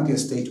 don't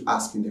hesitate to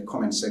ask in the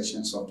comment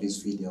sections of this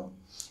video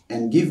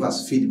and give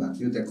us feedback.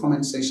 Use the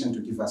comment section to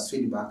give us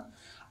feedback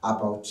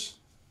about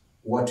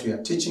what we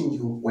are teaching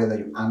you, whether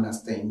you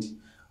understand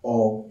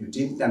or you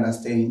didn't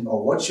understand,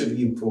 or what should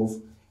we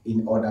improve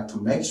in order to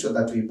make sure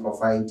that we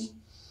provide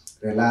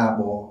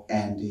reliable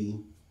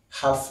and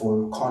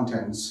helpful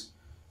contents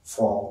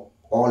for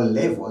all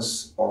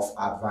levels of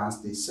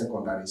advanced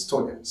secondary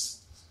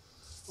students.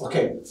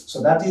 Okay,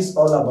 so that is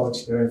all about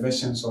the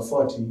derivations of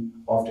 40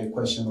 of the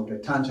equation of the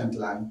tangent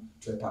line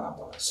to a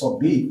parabola. So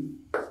B,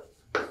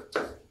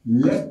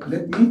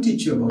 let me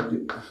teach you about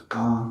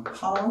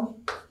how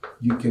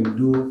you can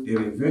do the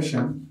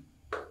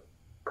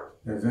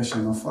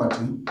derivation of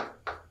 40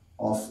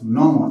 of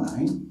normal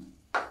line,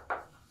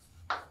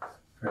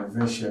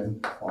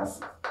 derivation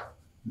of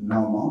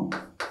normal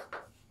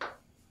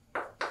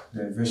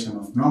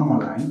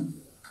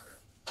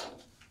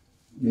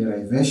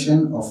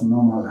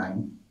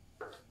line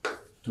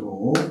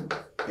to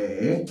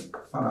a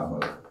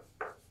parabola.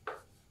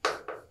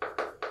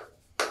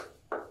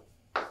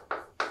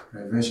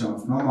 Derivation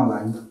of normal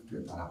line to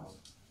a parabola.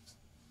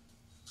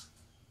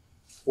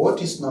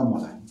 What is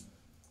normal line?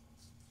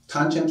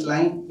 Tangent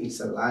line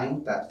is a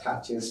line that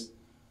touches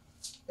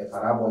a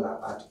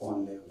parabola at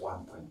only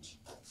one point.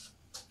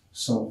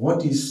 So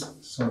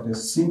the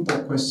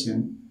simple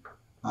question,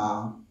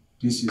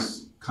 this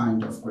is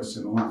kind of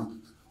question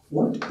 1.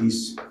 What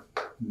is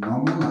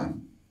normal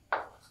line?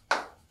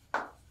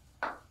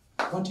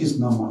 What is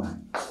normal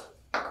line?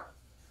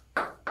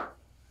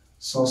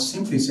 So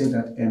simply say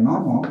that a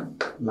normal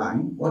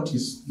line, what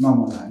is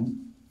normal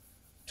line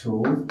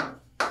to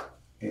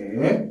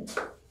a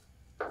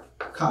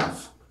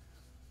curve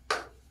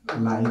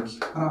like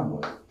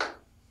parabola.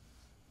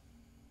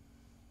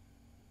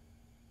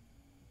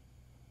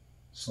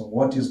 So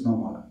what is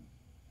normal line?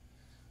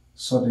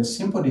 So the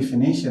simple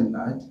definition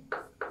that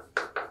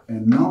a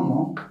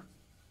normal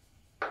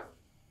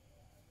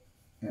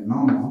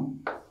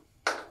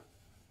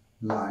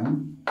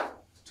line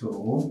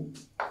to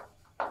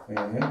a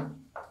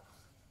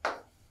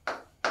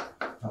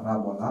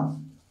parabola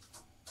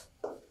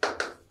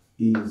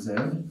is a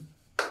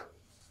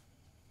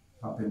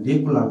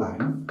perpendicular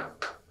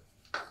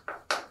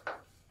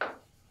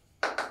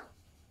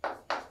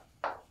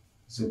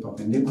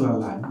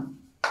line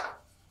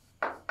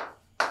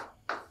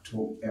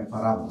to a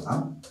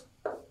parabola.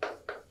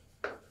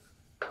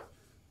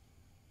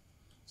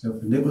 It's a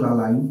perpendicular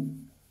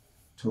line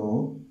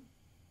to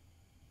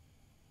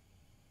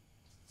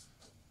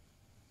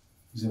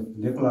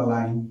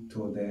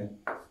the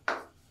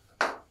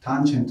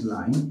tangent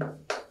line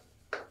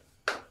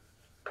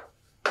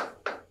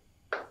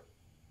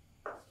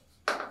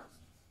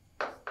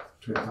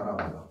to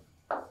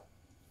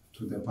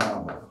the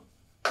parabola.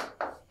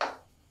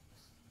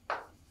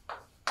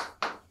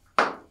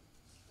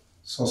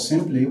 So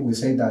simply we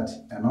say that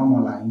a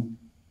normal line,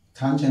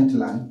 tangent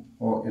line,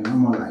 or a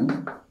normal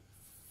line.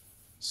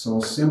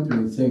 So simply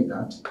we say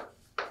that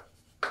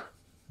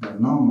the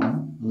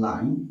normal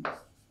line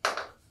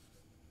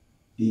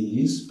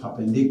is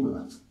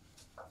perpendicular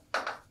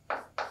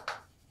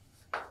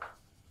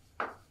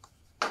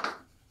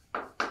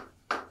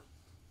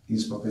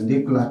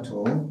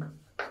to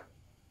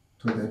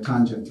the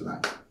tangent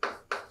line.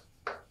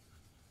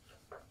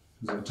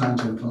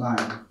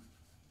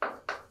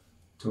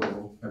 To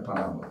a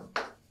parabola.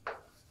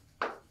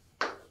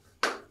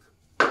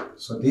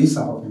 So these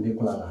are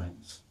perpendicular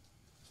lines.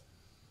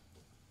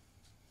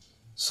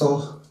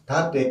 So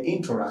that's the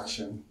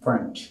interaction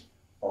point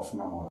of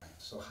normal line.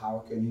 So how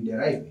can you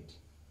derive it?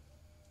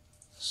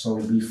 So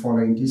we'll be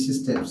following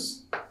these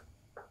steps.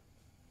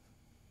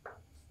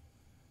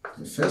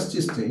 The first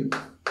step,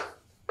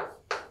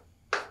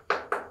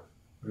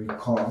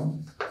 recall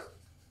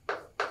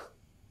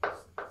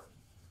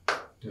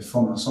the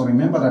formula. So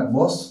remember that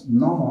both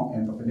normal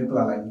and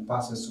perpendicular line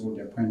passes through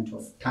the point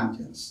of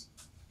tangents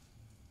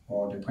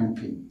or the point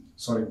P.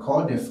 So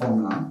recall the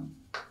formula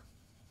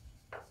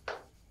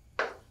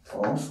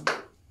of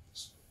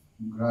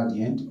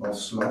gradient of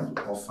slope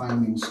or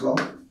finding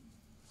slope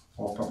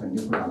of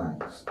perpendicular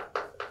lines,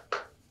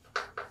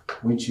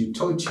 which he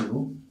taught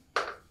you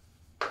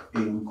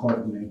in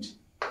coordinate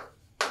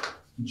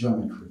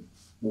geometry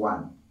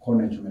 1.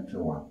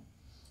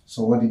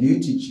 So what did he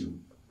teach you?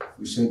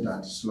 we say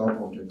that slope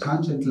of the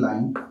tangent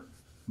line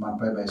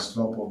multiplied by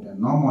slope of the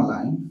normal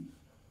line,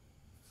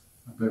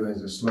 multiplied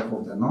by the slope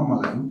of the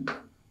normal line,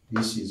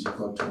 this is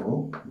equal to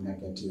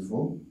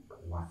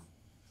 -1.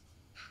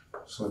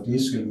 So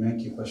this will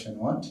make equation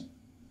what?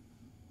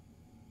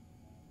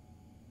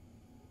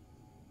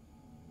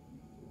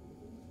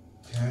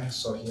 Okay,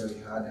 so here we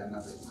had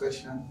another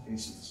equation.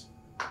 This is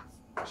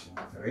equation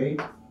 3.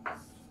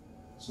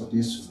 So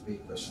this will be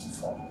equation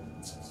 4.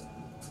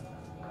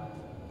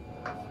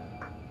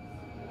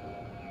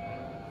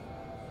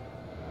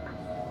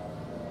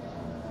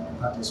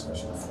 That is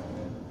question 4.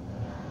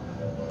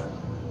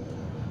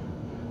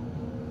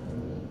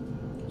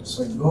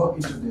 So you go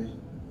into the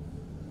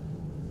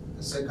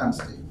second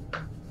step.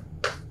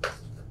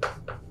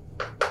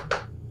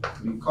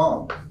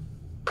 Recall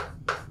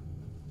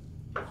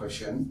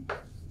equation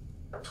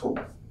 2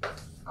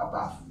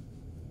 above,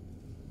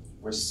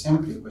 where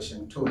simply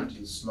equation 2,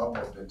 the slope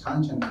of the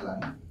tangent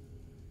line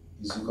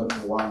is equal to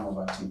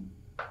 1/t.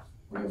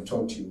 We have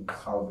taught you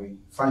how we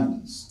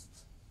find this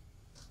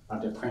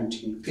at the point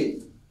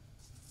P.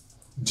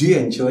 Do you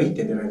enjoy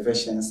the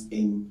derivations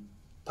in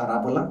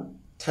Parabola?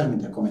 Tell me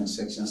in the comment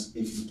sections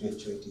if you do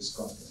enjoy this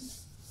content.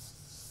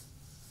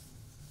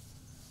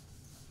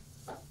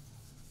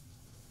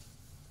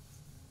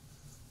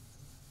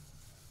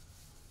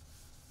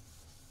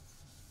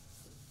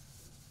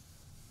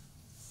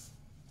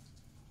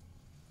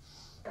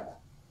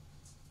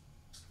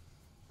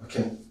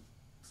 Okay,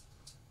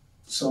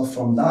 so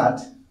from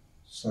that,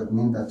 so it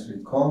means that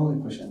recall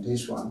equation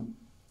this one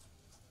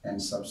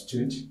and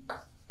substitute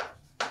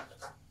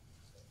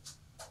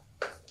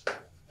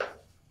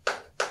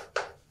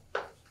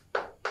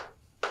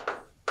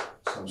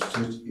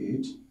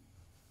it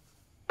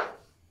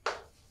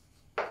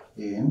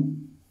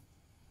in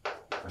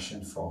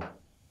equation 4.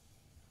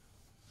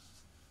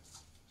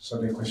 So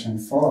the equation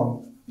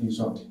 4 is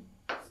what?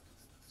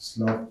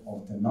 Slope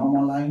of the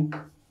normal line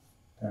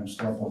times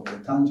slope of the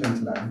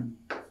tangent line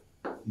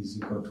is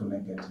equal to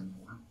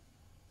 -1.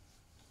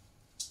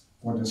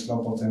 What is the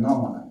slope of the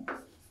normal line?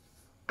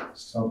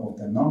 Slope of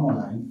the normal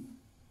line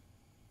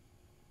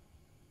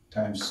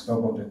times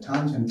slope of the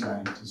tangent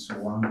line is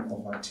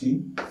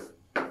 1/t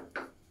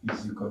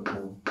is equal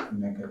to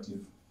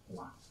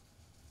 -1.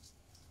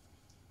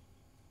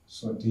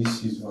 So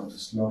this is what the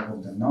slope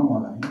of the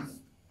normal line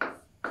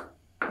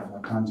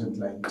over tangent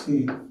line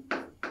t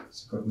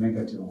is equal to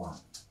 -1.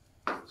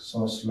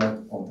 So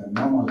slope of the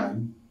normal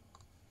line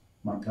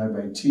multiplied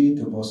by t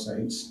to both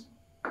sides.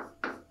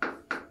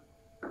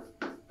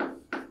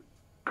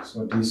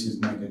 So this is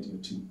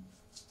 -t.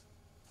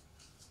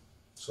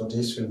 So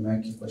this will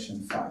make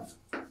equation 5.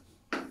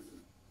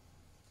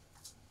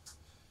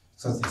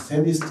 So the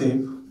third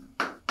step,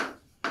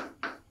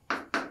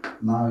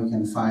 now you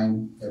can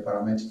find a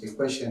parametric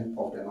equation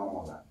of the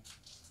normal line.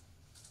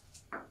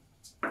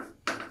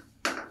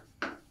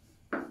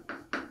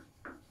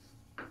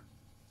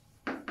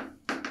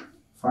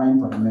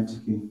 Find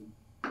parametric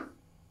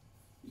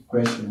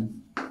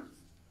equation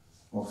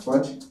of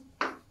what?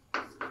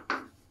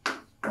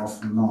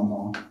 Of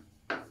normal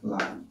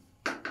line.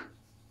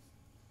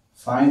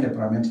 Find the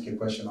parametric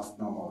equation of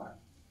normal line.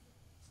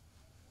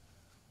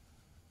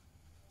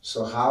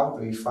 So how do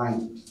we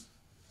find it?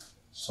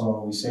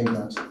 So we say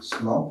that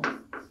slope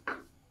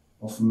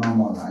of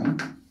normal line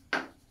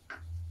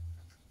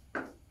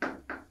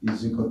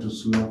is equal to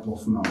slope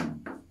of normal.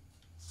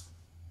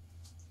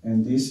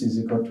 And this is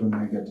equal to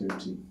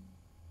 -t.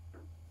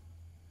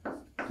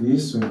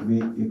 This will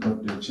be equal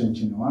to the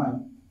change in y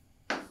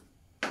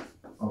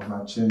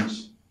over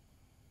change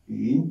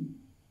in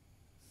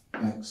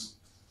x.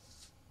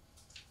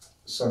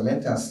 So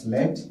let us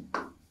let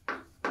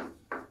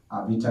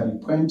arbitrary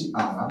point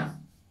R,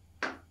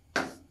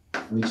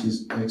 which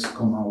is x,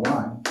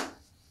 y,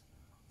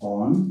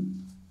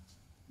 on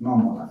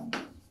normal line,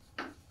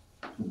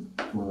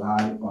 to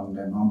lie on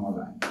the normal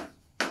line.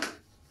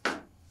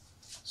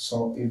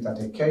 So if that's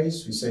the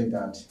case, we say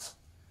that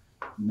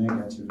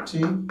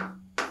 -t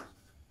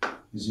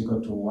is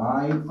equal to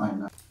y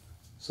minus.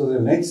 So the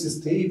next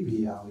step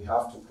here, we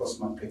have to cross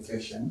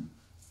multiplication.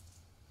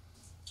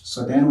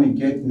 So then we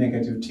get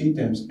 -t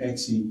times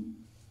xe,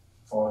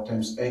 or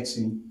times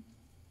xe,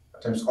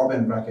 times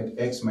open bracket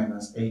x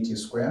minus 80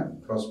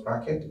 squared, close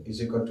bracket,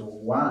 is equal to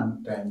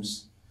 1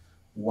 times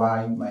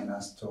y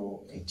minus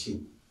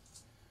 218.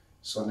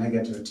 So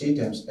 -t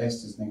times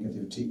x is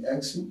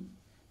 -tx.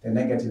 The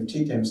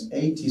 -t times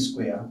 80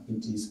 squared,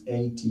 it is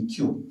 80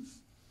 cubed,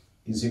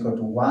 is equal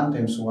to 1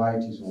 times y,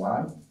 it is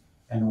y,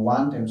 and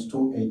 1 times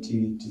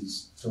 280, it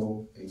is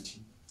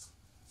 280.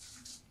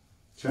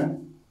 Okay?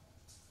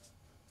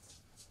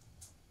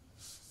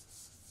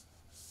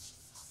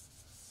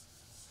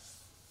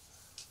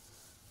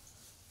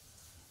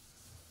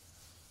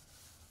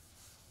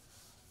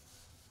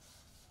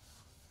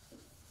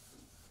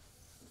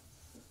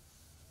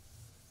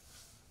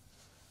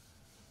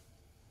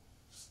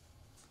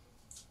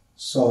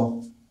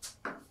 So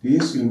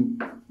this will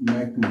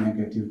make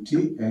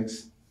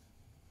 -tx,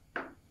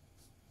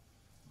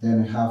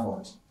 then we have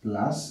what?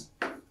 Plus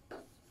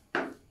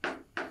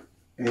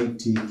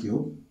AT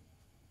cubed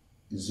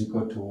is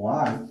equal to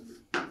y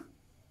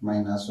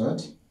minus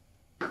what?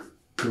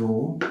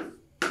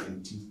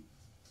 2AT.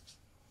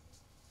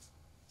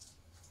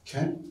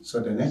 Okay, so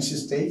the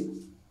next step,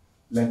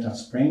 let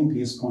us bring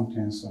these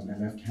contents on the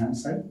left hand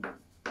side.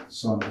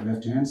 So on the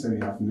left hand side we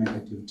have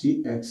negative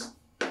tx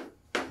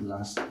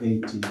plus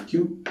AT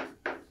cubed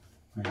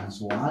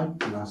minus y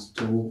plus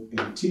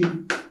 2AT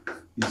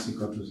is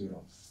equal to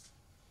 0.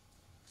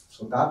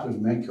 So that will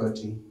make your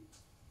t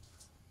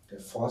the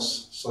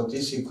first. So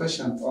this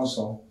equation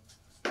also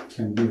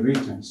can be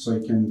written. So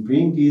you can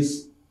bring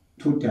these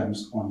two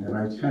terms on the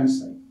right hand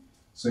side.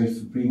 So if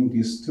you bring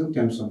these two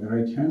terms on the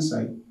right hand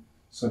side,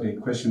 so the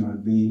equation will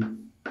be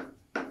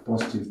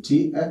positive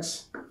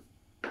tx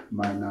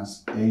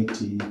minus AT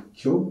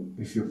cubed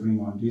if you bring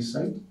on this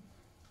side.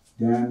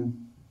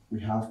 Then we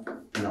have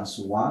plus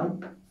y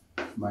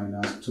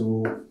minus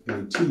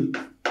 2AT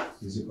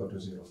is equal to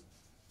 0.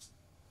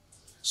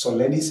 So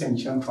ladies and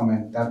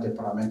gentlemen, that's the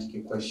parametric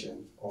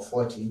equation of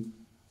what?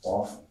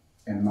 Of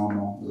a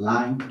normal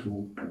line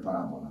to a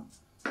parabola.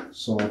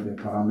 So the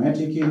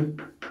parametric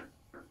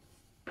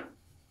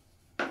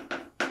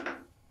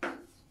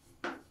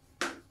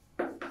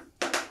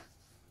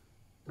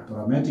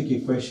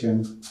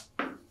equation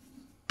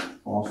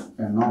of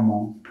a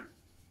normal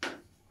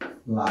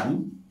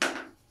line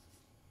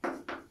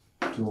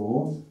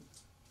to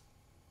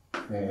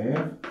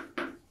a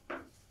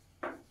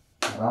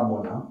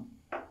parabola,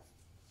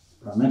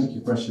 parametric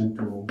equation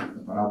to a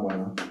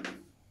parabola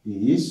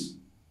is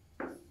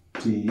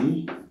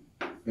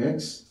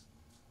tx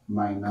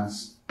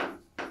minus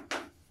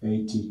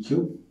AT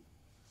cubed,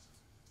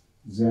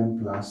 then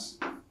plus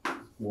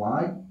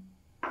y,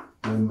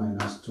 then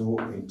minus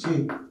 2AT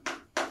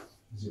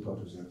is equal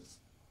to 0.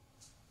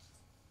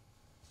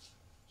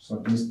 So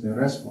this is the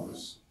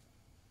response.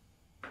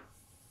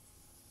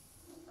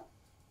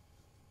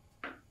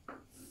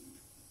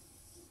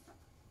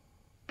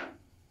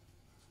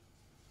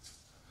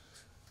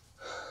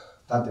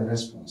 That's the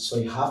response. So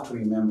you have to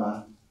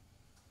remember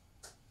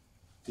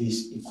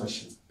this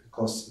equation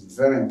because it's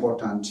very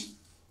important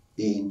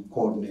in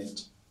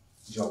coordinate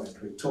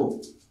geometry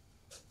too.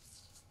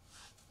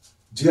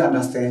 Do you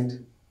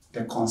understand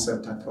the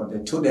concept or the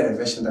two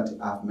derivations that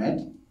I have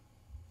made?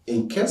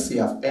 In case you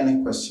have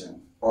any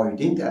question or you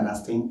didn't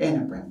understand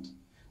any point,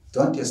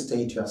 don't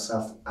hesitate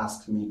yourself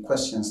ask me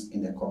questions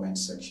in the comment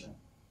section.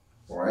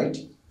 Alright?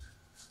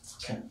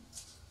 Okay.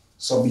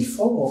 So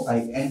before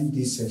I end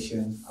this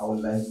session, I would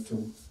like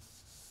to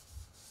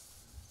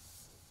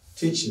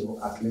teach you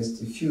at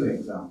least a few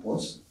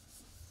examples.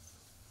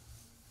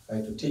 I'd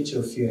like to teach you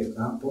a few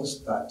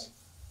examples that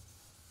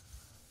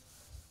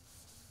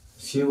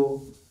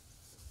few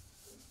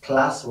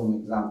classroom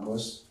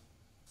examples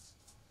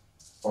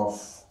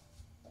of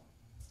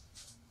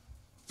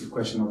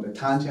equation of the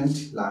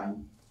tangent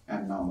line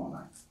and normal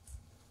line.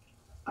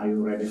 Are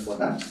you ready for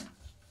that?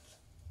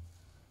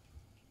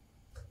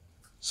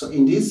 So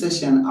in this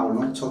session, I will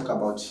not talk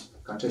about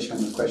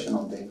Cartesian equation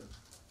of the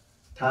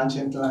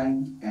tangent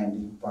line and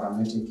the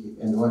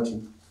parametric and what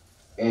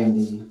and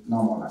the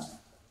normal line.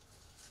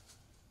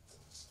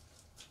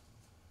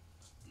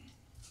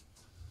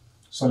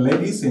 So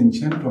ladies and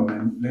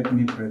gentlemen, let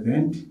me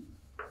present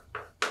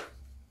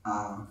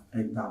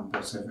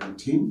example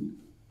 17,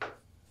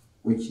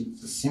 which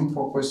is a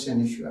simple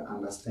question if you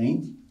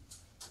understand,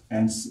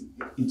 and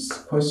it's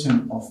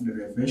question of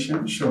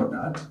derivation. Show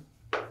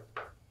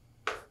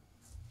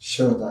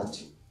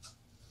that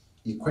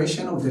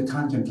equation of the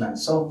tangent line.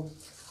 So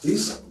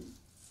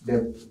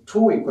the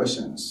two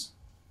equations,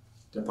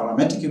 the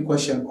parametric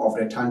equation of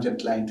the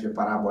tangent line to a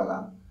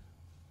parabola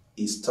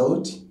is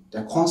taught.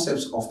 The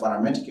concepts of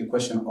parametric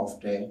equation of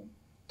the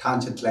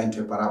tangent line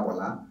to a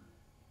parabola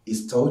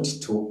is taught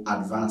to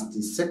advanced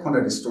the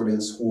secondary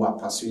students who are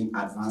pursuing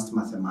advanced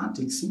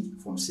mathematics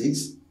from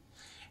 6.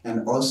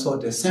 And also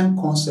the same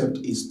concept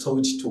is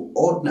taught to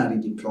ordinary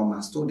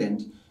diploma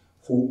students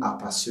who are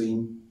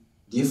pursuing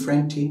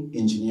different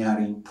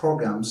engineering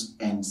programs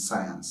and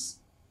science.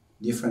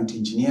 Different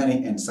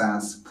engineering and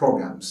science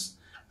programs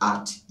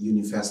at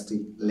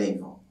university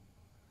level.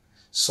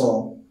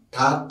 So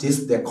that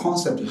is the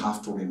concept you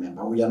have to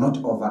remember. We are not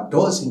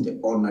overdosing the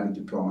ordinary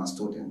diploma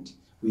student.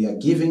 We are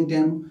giving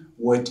them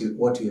what you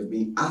have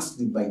been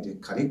asked by the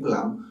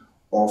curriculum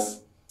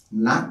of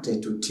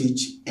NACTE to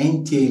teach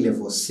NTA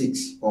level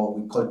 6, or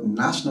we call it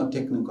National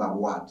Technical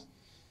Award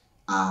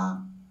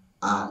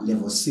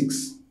level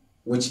 6,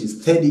 which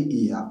is 3rd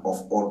year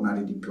of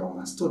ordinary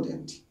diploma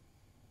student.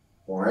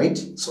 Alright,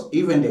 so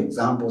even the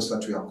examples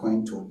that we are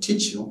going to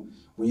teach you,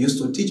 we used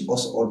to teach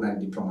also ordinary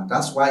diploma.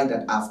 That's why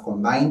that I've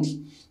combined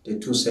the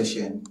two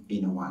sessions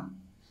in one.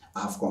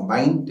 I've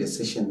combined the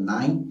session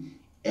 9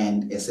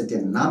 and a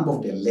certain number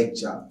of the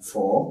lecture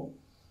for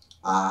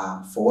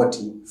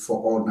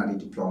ordinary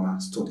diploma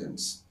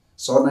students.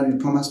 So ordinary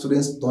diploma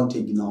students, don't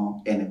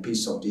ignore any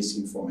piece of this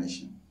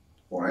information.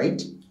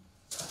 Alright?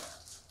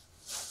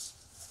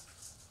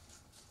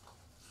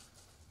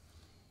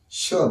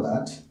 Show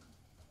that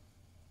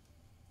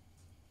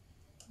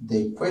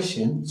the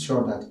equation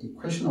show that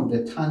equation of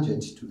the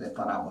tangent to the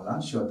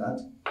parabola show that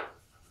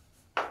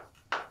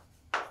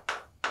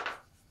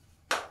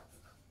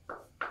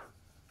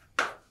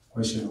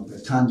equation of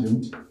the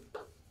tangent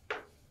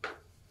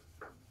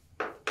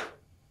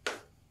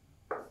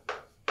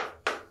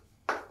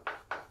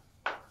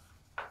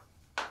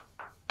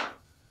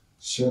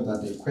show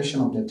that the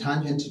equation of the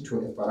tangent to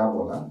a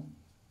parabola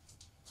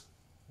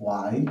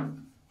y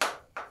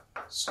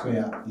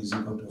square is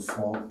equal to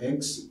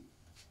 4x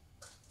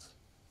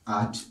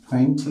at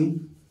point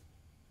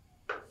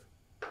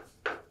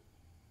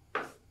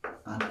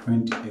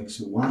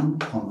x1,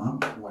 comma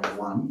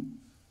y1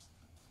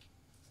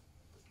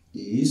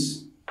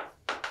 is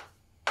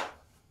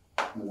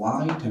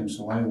y times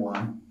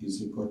y1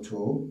 is equal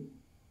to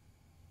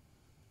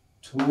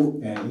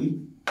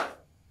 2a,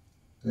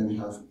 then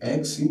you have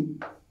x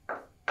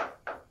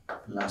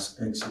plus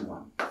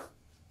x1.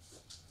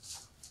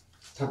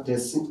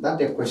 That's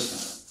the question.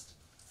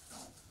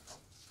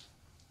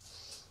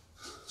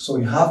 So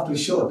you have to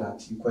show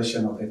that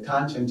equation of the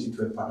tangent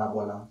to a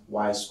parabola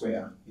y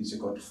square is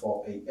equal to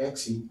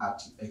 4ax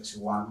at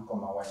x1,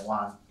 comma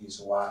y1 is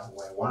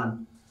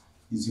y1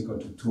 is equal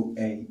to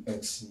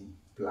 2ax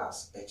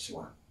plus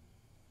x1.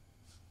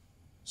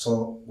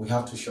 So we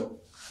have to show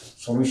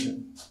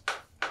solution.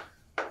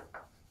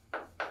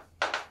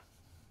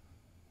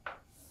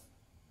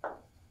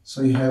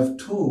 So you have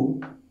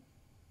two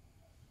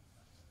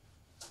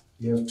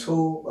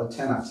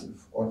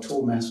alternatives or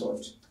two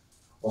methods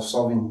of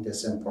solving the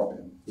same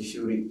problem. If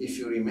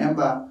you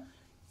remember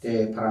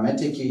the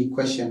parametric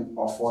equation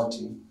of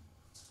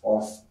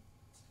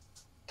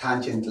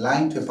tangent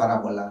line to a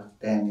parabola,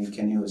 then you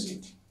can use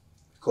it,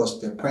 because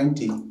the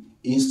pointing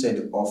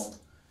instead of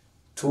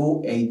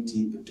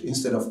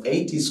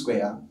 80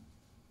 square,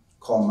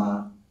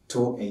 comma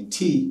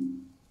 280,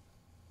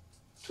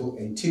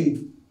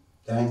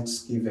 then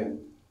it's given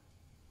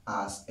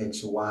as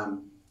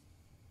x1,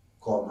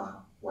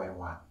 comma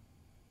y1.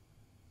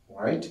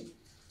 All right.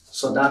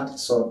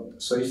 So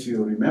if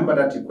you remember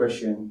that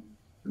equation,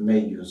 you may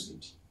use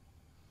it.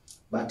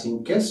 But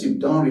in case you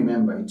don't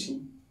remember it,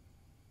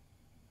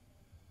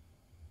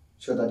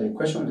 show that the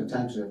equation of the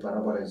tangent to the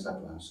parabola is that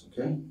one,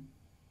 okay?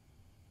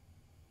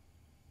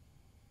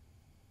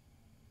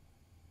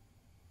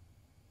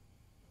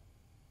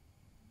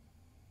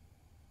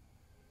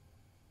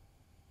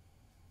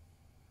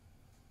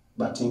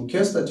 But in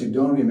case that you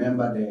don't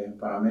remember the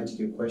parametric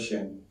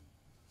equation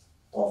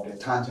of the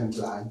tangent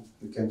line,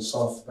 you can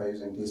solve by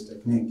using this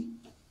technique.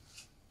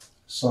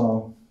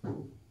 So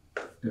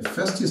the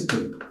first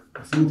step,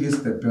 I think this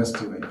is the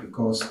best way,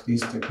 because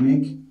this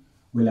technique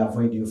will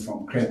avoid you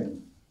from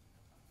cramming.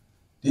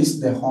 This is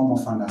the home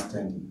of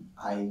understanding.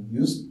 I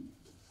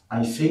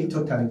fail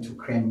totally to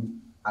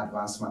cram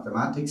advanced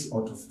mathematics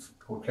or to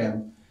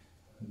cram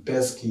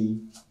basic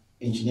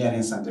engineering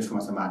and scientific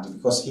mathematics,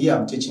 because here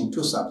I'm teaching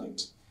two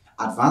subjects: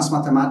 advanced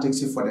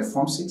mathematics for the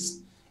Form 6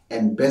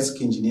 and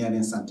basic engineering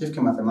and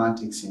scientific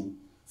mathematics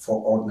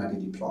for ordinary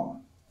diploma.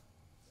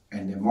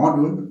 And the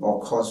module or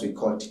course we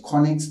call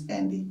conics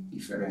and the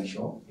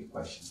differential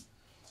equation.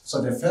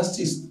 So the first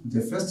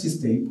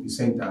step, we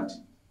say that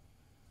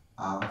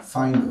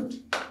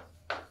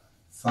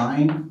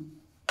find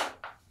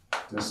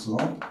the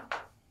slope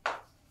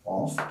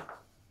of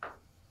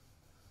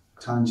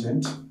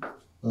tangent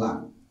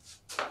line,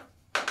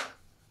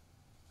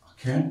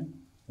 okay,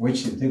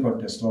 which is equal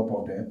to the slope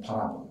of the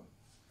parabola.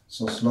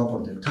 So slope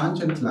of the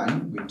tangent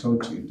line, we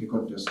told you,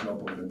 equal to the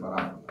slope of the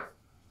parabola.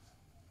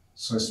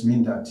 So it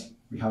means that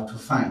we have to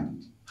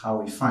find it.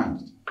 How we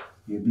find it?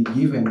 We'll be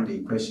given the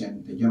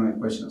equation, the general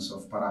equations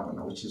of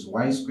parabola, which is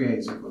y squared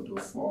is equal to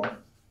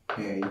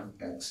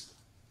 4ax.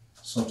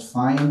 So to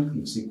find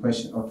its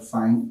equation, or to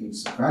find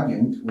its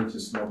gradient, which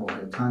is slope of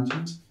the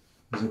tangent,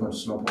 is equal to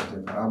slope of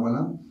the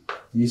parabola.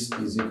 This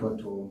is equal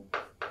to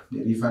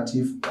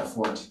derivative of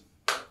what?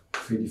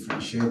 If we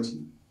differentiate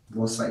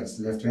both sides,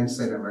 left-hand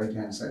side and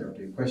right-hand side of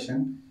the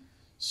equation.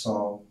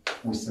 So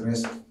with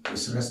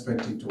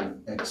respect to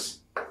x.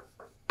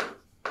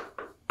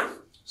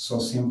 So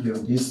simply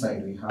on this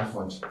side we have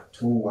what?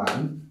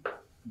 2y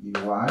dy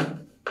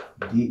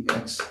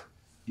dx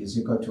is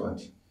equal to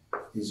what?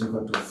 Is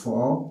equal to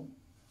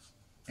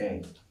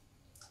 4a.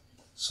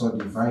 So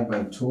divide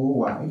by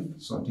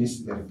 2y. So this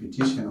is the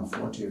repetition of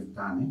what we've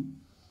done.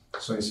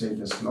 So you say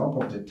the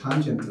slope of the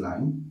tangent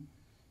line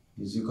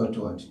is equal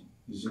to what?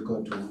 Is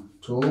equal to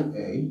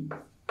 2a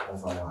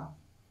over 1.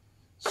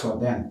 So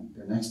then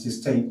the next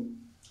step,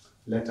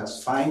 let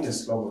us find the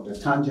slope of the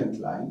tangent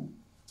line.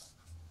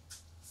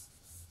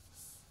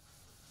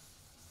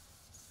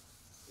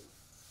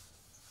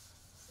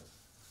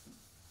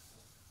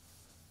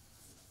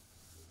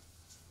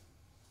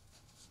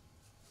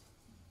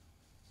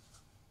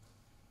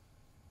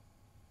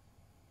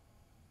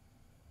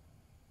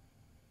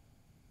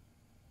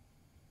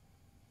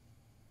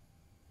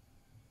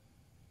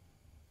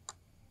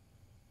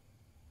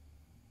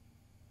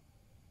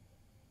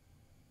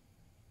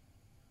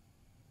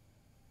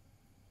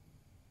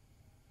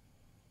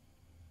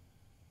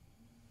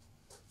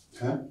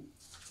 Okay.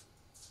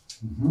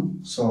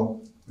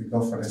 So we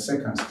go for the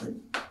second step.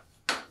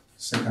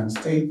 Second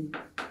step,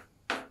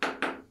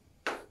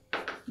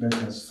 let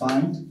us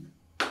find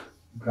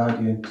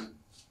gradient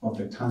of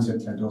the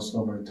tangent line, or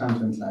slope of the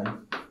tangent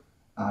line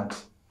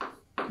at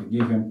the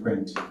given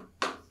point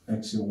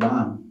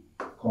x1,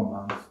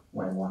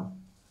 y1.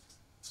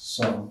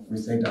 So we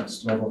say that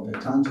slope of the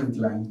tangent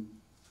line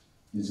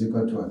is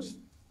equal to what?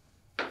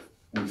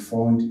 We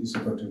found is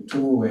equal to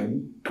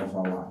 2a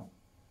over y.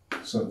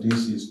 So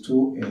this is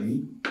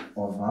 2a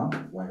over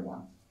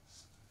y1.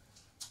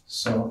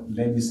 So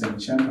ladies and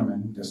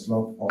gentlemen, the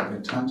slope of the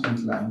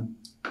tangent line,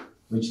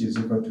 which is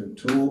equal to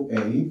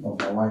 2a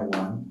over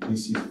y1,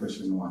 this is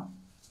question 1.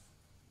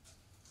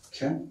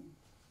 Okay?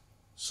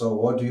 So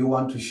what do you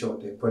want to show?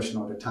 The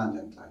equation of the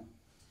tangent line.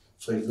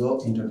 So you go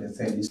into the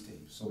third step.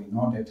 So we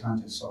know the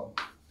tangent. So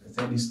the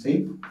third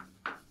step,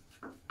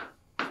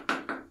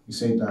 we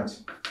say that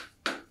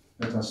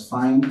let us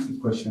find the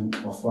equation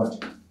of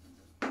what?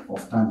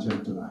 Of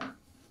tangent line.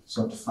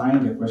 So to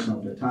find the equation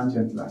of the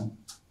tangent line,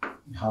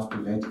 we have to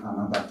let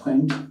another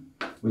point,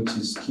 which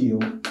is Q,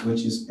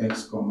 which is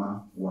x,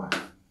 y.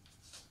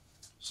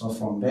 So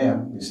from there,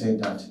 we say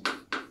that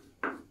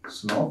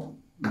slope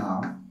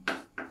now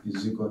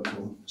is equal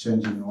to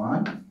change in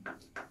y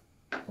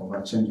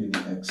over change in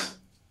x.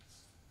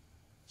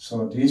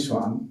 So this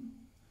one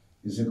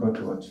is equal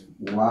to what?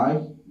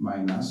 Y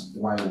minus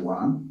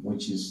y1,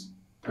 which is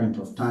point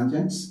of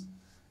tangents.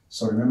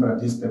 So remember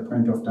that this is the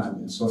point of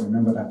tangent. So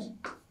remember that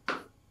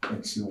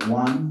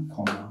x1,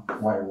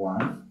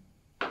 y1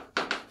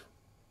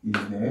 is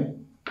the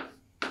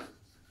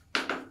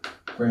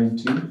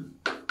point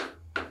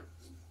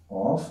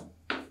of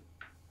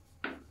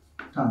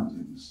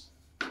tangents.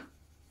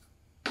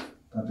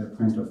 That's the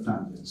point of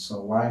tangents.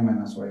 So y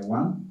minus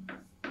y1,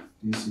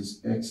 this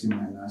is x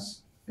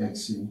minus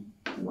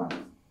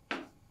x1.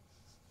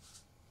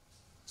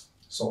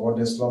 So what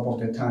the slope of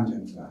the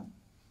tangent line?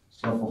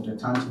 Slope of the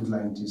tangent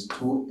line is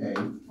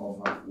 2a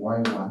over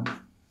y1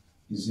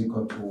 is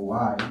equal to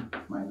y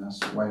minus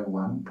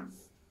y1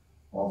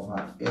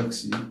 over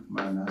x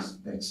minus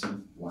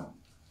x1.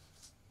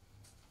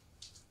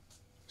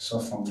 So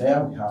from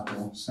there we have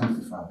to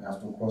simplify, we have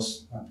to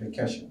cross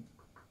multiplication.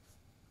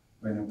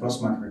 When you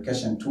cross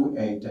multiplication,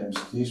 2a times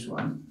this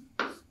one,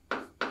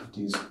 it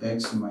is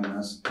x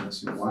minus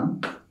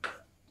x1.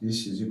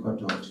 This is equal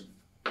to what?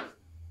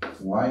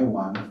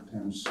 y1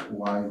 times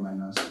y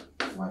minus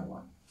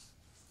y1.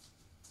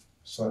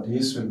 So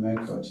this will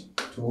make what?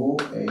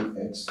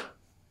 2ax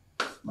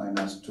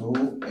minus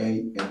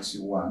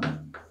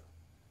 2ax1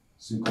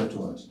 is equal to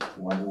what?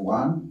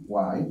 y1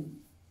 y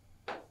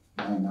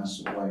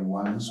minus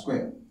y1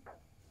 squared.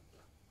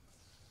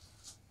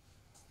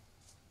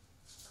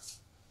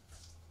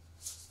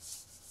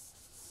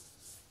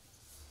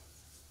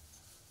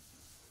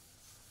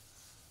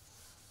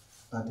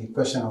 That's the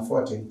equation of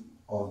 40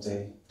 of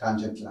the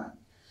tangent line.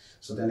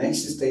 So the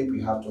next step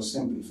we have to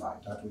simplify.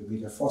 That will be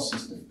the fourth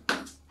step.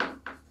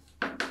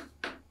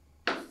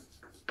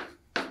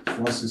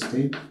 Fourth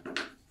step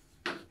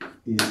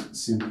is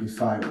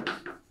simplify.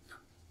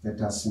 Let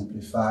us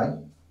simplify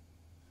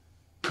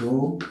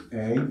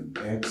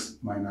 2ax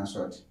minus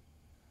what?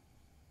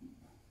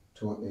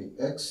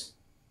 2ax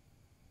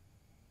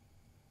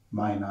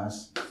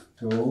minus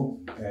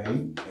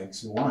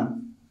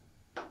 2ax1,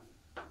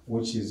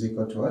 which is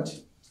equal to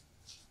what?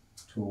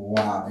 To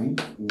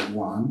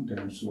y1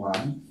 times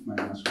y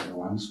minus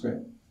y1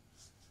 squared.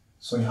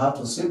 So you have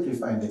to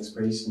simplify and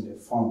express in the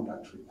form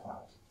that's required.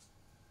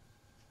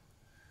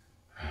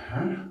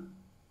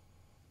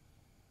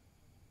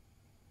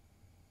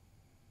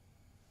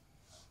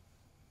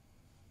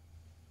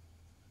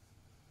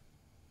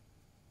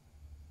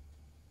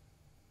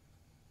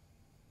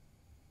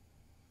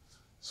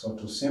 So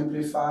to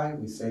simplify,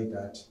 we say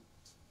that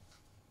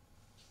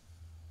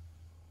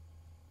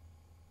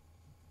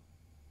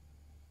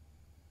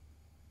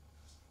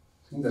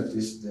I think that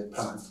this is the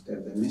part,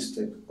 that the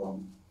mistake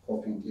from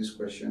copying this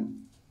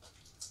question.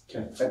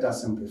 Okay, let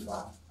us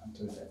simplify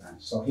until the end.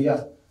 So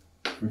here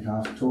we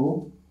have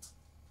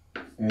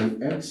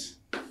 2ax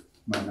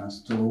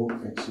minus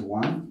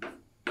 2x1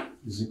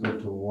 is equal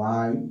to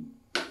y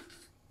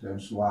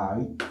times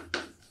y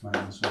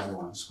minus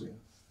y1 squared.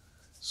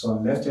 So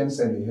on the left hand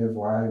side we have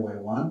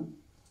y1.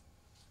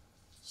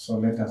 So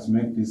let us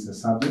make this the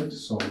subject.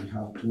 So we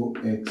have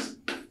 2x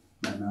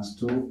minus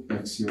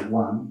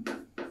 2x1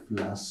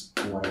 plus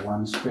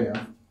y1 squared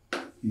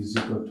is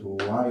equal to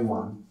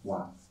y1,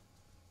 1.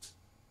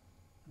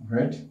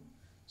 Right?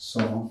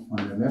 So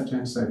on the left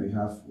hand side we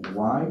have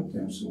y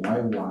times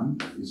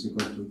y1 is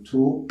equal to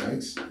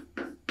 2x,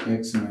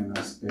 x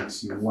minus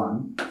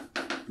x1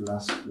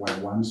 plus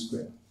y1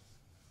 squared.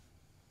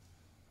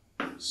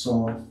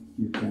 So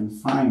you can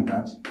find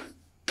that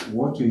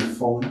what we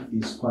found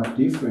is quite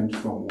different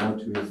from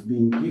what we have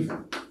been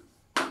given.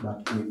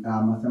 But we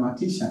are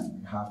mathematicians,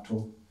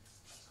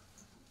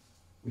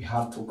 we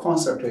have to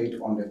concentrate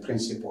on the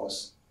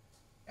principles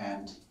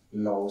and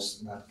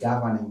laws that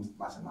governing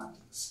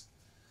mathematics.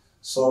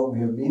 So we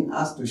have been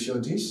asked to show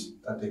this,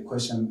 that the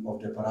equation of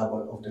the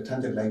parabola, of the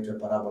tangent line to a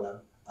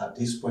parabola at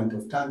this point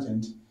of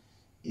tangent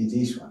is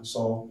this one.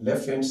 So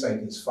left hand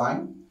side is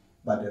fine,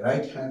 but the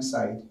right hand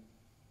side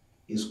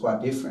is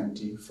quite different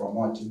from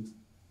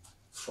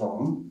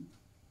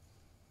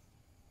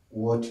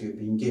what we've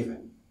been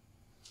given.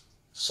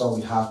 So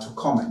we have to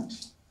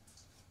comment.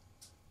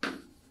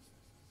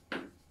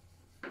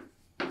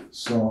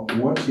 So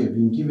what we have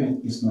been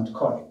given is not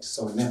correct.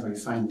 So whenever we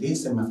find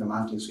this in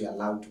mathematics, we are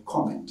allowed to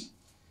comment.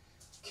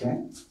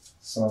 Okay?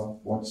 So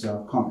what's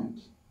your comment?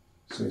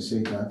 So you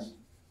say that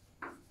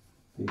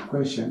the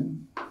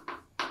equation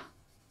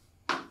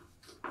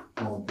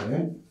of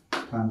the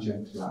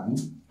tangent line,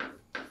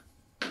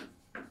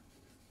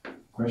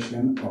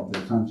 equation of the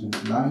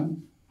tangent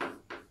line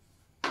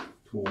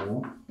to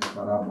a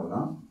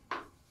parabola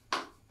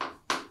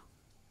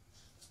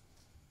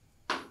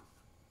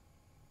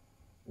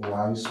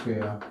y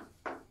square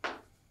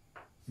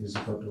is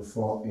equal to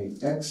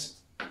 4ax,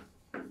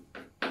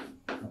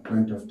 a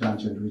point of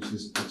tangent which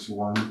is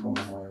x1,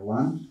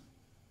 y1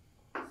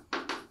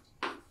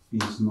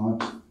 is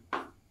not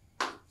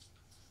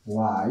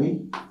y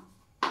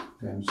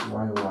times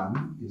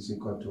y1 is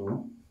equal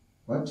to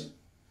what?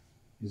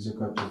 Is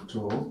equal to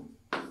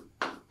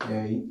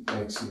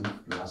 2ax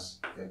plus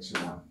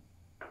x1.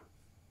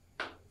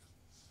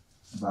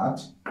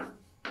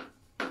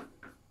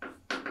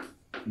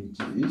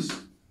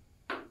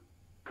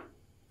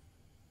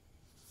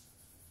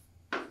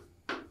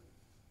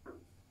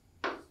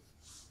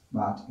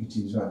 But it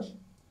is what?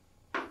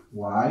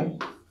 Y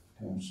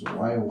times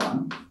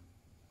y1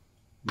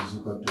 is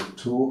equal to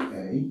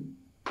 2a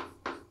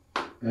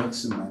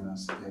x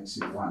minus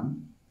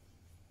x1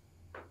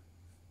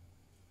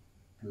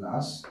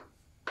 plus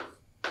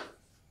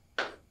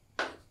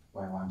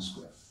y1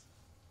 squared.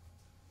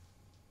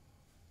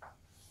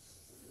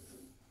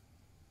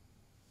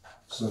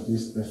 So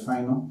this is the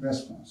final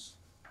response.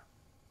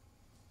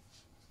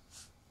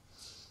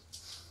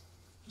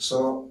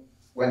 So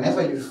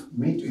whenever you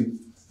meet with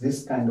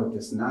this kind of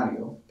a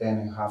scenario,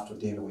 then you have to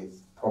deal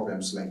with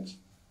problems like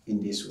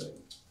in this way.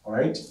 All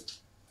right?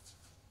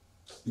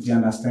 Do you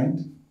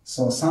understand?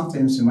 So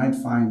sometimes you might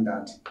find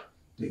that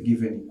the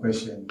given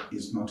equation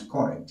is not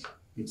correct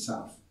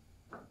itself.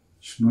 You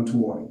should not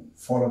worry.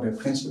 Follow the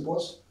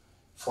principles,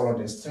 follow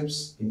the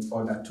steps in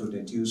order to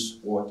deduce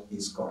what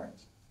is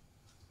correct.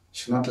 You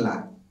should not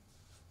lie.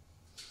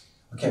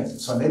 Okay,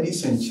 so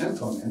ladies and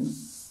gentlemen,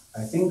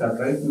 I think that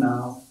right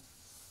now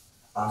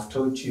I've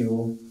taught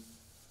you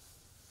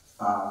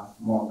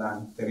more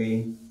than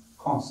 3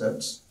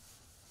 concepts,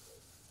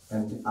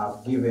 and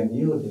I've given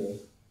you the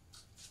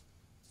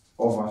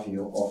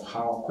overview of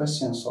how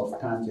questions of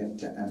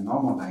tangent and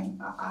normal line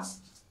are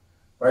asked.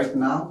 Right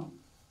now,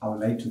 I would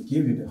like to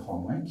give you the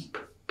homework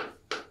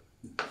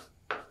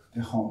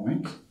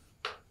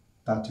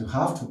that you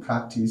have to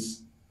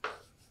practice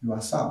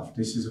yourself.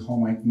 This is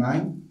homework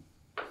 9,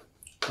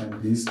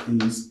 and this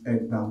is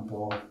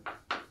example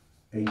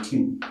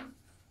 18.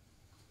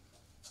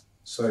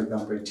 So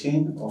example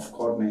 18 of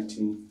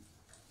coordinating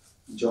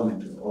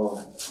geometry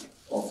or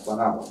of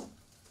parabola.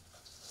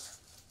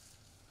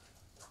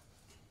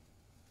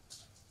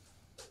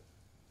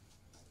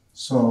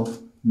 So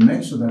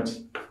make sure that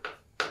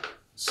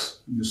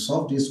you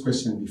solve this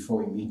question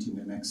before we meet in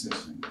the next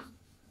session.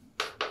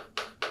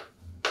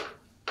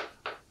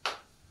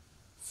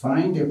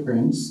 Find the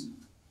points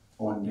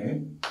on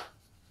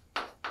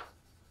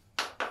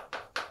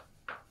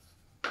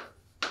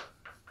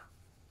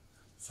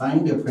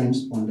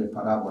the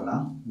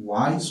parabola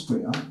y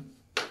square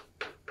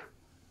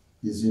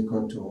is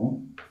equal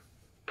to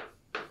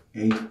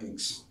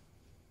 8x,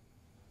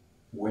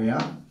 where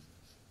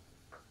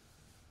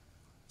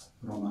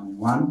Roman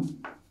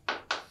 1,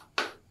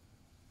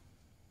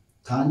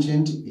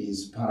 tangent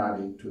is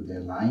parallel to the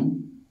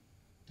line,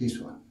 this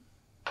one.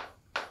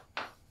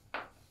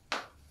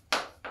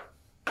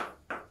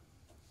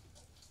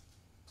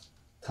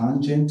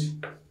 Tangent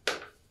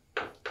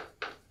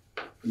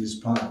is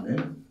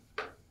parallel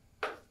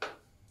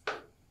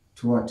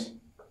to what?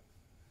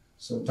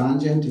 So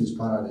tangent is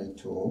parallel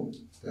to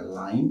the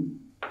line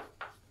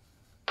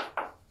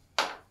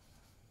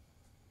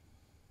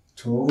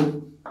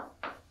 2x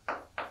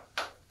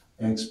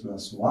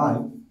plus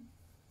y,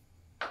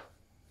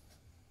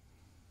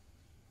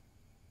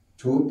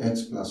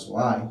 2x plus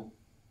y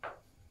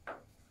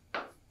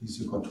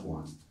is equal to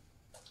 1.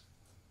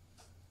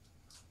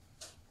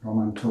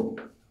 Roman 2.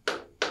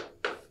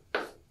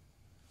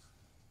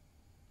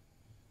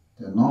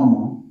 The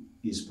normal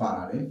is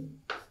parallel,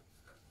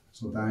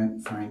 so then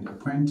find a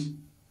point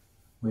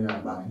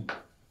whereby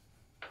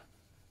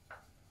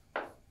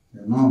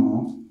the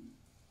normal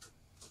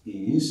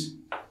is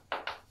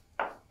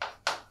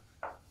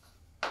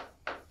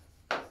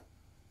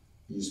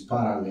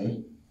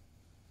parallel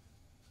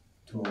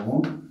to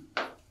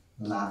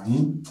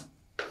line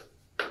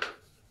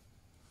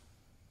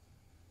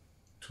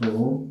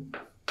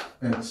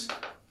 2x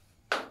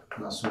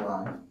plus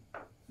y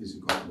is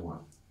equal to 1.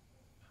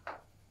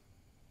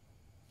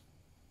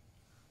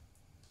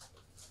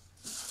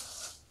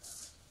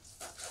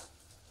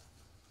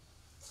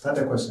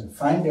 Third question,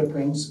 find the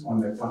points on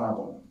the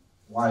parabola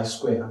y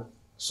square.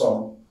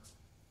 So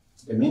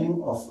the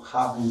meaning of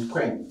having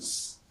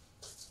points,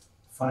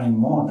 find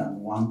more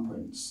than one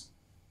point.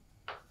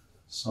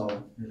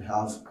 So you'll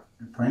have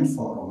a point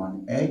for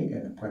Roman A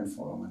and a point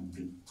for Roman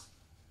B.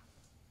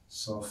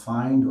 So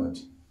find what?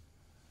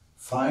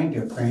 Find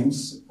the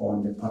points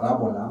on the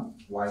parabola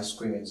y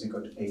squared is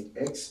equal to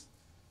 8x,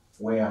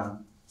 where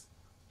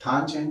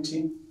tangent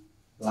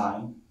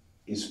line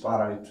is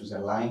parallel to the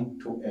line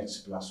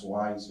 2x plus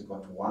y is equal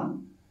to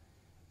 1,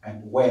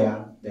 and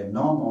where the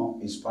normal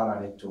is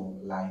parallel to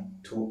line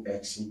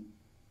 2x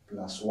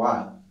plus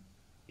y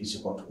is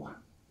equal to 1.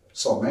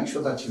 So make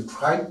sure that you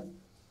try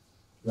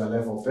your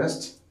level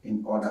best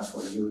in order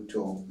for you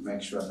to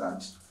make sure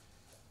that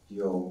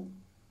you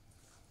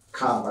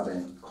cover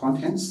the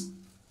contents,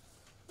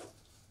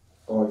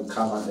 or you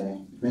cover it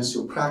means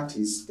you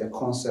practice the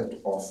concept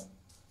of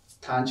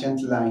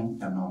tangent line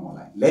and normal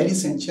line.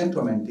 Ladies and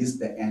gentlemen, this is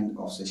the end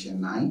of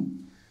session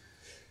 9,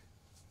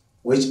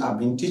 which I've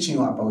been teaching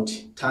you about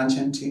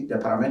tangent, the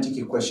parametric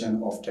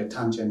equation of the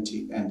tangent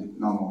and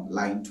normal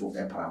line to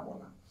a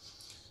parabola.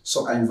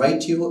 So I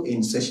invite you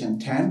in session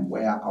 10,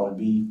 where I will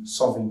be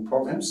solving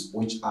problems,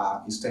 which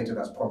are stated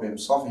as problem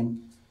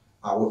solving,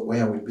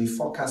 where we'll be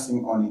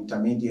focusing on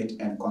intermediate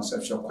and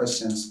conceptual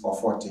questions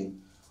of parametric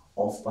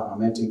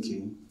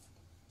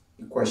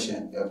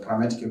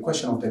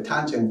equation of the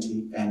tangent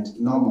and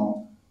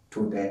normal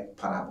to the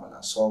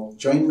parabola. So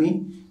join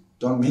me,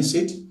 don't miss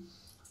it.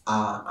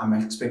 I'm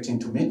expecting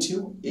to meet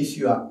you. If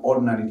you are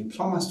ordinary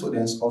diploma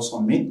students, also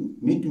meet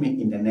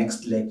me in the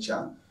next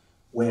lecture,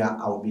 where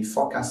I will be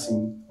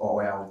focusing, or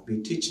where I will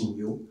be teaching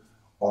you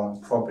on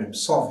problem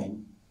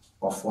solving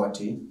of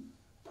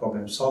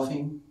problem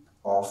solving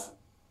of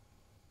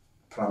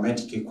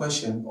parametric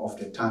equation of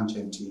the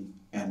tangent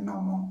and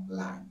normal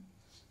line.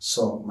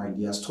 So my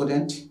dear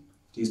student,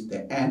 this is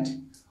the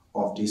end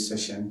of this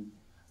session.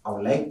 I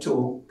would like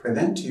to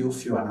present to you a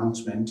few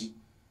announcements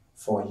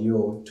for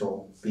you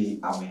to be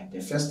aware.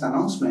 The first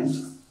announcement,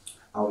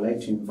 I would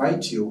like to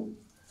invite you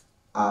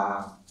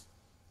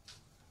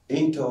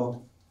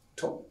into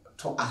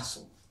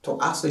TASO.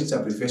 TASO is the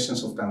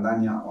abbreviations of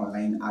Tanzania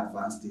Online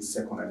Advanced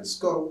Secondary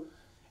School,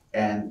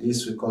 and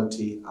this we call it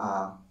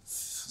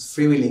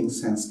Freewheeling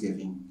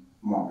Thanksgiving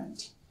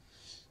Moment.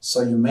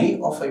 So you may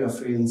offer your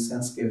Freewheeling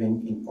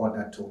Thanksgiving in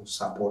order to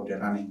support the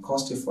running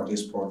cost for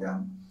this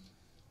program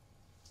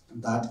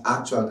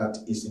that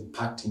is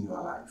impacting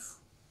your life.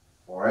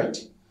 All right.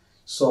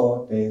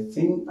 So the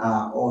thing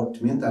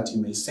it means that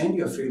you may send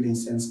your Freewheeling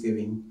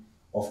Thanksgiving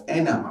of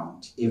any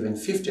amount, even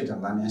 50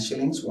 Tanzania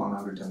shillings,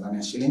 100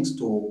 Tanzania shillings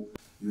to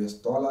US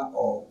dollar,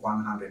 or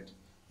 100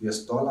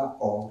 US dollar,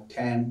 or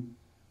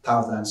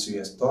 10,000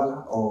 US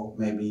dollar, or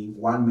maybe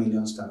 1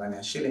 million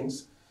Tanzania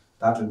shillings.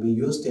 That will be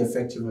used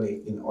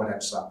effectively in order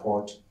to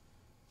support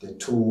the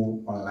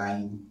 2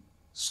 online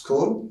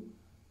school.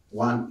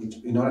 One,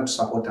 in order to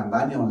support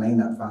Tanzania Online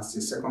Advanced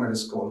Secondary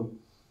School,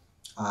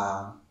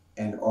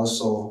 and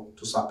also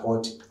to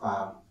support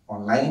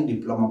Online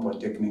Diploma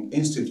Polytechnic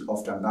Institute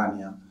of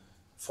Tanzania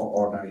for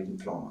ordinary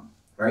diploma,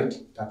 right?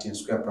 That in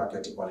square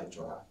bracket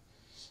OLENJOLAI.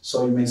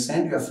 So you may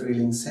send your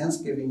Freewheeling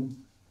Thanksgiving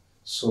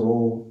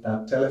through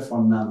that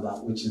telephone number,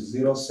 which is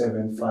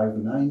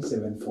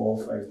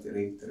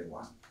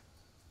 0759745331,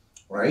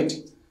 right?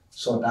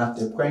 So that's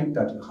the point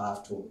that you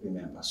have to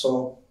remember.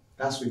 So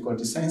that's we call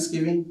the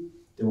Thanksgiving.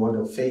 The word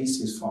of faith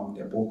is from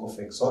the book of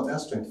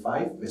Exodus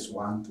 25, verse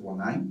 1 to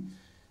 9.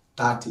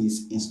 That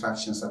is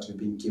instructions that have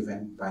been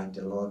given by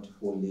the Lord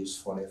who lives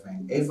forever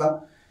and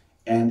ever.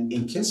 And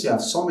in case you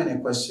have so many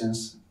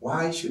questions,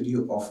 why should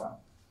you offer?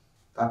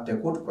 But the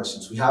good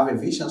questions. We have a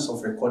vision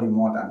of recording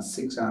more than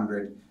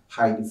 600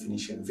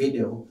 high-definition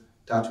video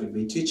that will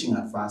be teaching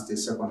advanced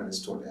secondary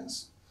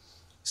students.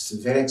 It's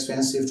very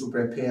expensive to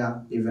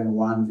prepare even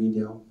one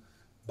video,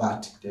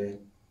 but the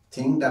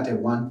thing that I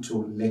want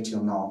to let you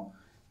know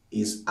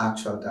is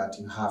actually that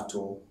you have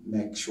to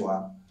make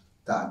sure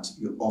that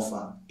you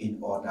offer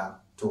in order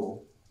to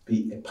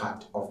be a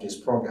part of this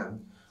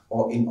program,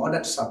 or in order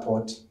to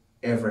support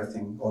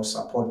everything, or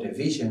support the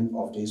vision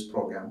of this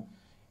program,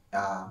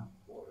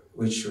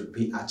 which should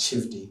be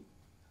achieved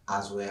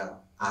as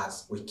well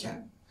as we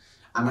can.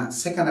 And a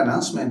second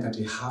announcement that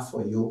we have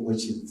for you,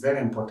 which is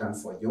very important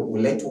for you,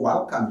 we'd like to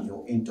welcome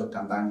you into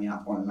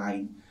Tanzania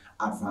Online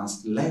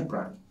Advanced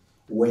Library,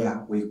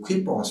 where we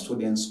equip our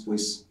students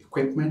with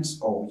equipment,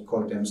 or we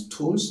call them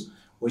tools,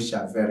 which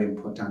are very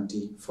important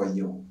for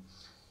you.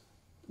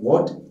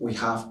 What we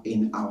have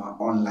in our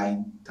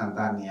online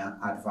Tanzania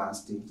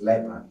Advanced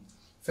Library.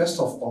 First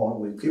of all,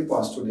 we equip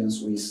our students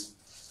with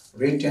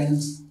written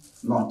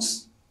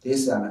notes.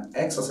 This is an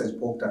exercise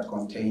book that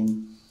contains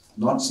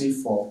notes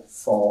for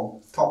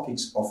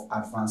topics of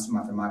advanced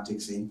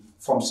mathematics in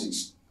Form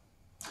 6.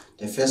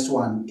 The first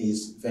one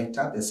is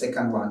vector, the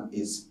second one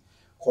is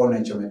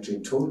coordinate geometry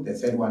 2, the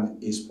third one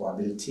is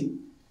probability,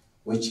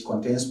 which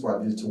contains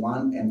probability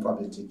 1 and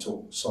probability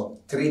 2. So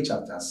 3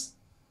 chapters,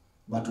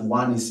 but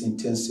one is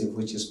intensive,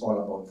 which is all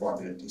about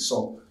probability.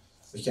 So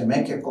We can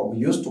make a copy.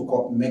 We used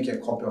to make a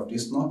copy of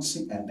this notes,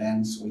 and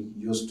then we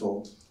used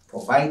to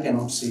provide the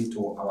notes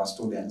to our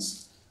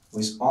students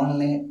with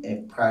only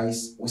a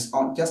price, with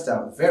just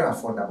a very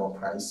affordable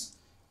price,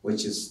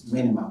 which is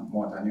minimum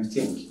more than you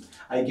think.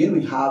 Again,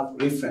 we have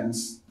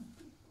reference,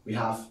 we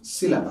have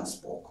syllabus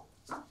book.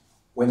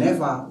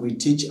 Whenever we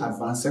teach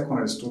advanced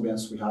secondary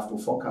students, we have to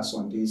focus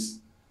on this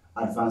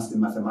advanced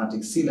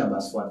mathematics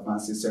syllabus for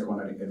advanced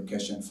secondary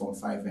education from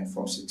 5 and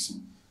from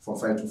 16, from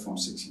 5 to from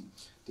 16.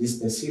 This is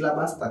the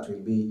syllabus that we'll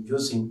be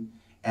using,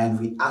 and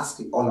we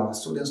ask all our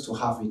students to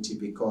have it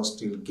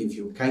because it will give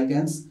you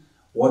guidance,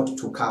 what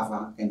to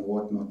cover and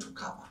what not to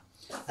cover.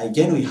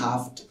 Again, we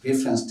have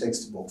reference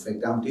textbook. For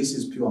example, this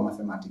is Pure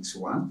Mathematics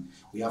 1.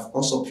 We have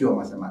also Pure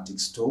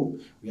Mathematics 2.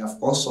 We have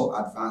also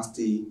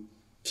Advanced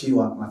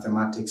Pure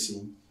Mathematics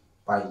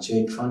by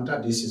J.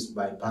 Tranter. This is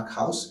by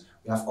Backhouse.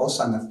 We have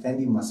also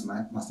Understanding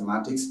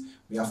Mathematics.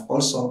 We have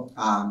also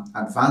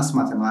Advanced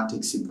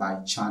Mathematics by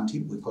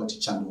Chanti. We call it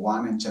Chant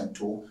 1 and Chant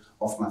 2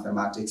 of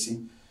Mathematics.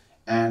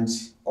 And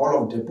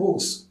all of the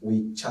books,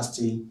 we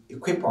just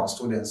equip our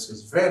students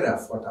with very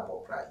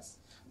affordable price,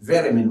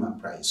 very minimum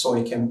price. So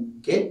we can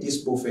get this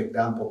book, for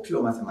example,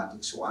 Pure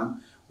Mathematics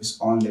 1, with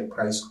only a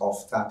price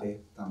of 30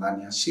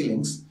 Tanzania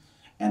shillings.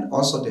 And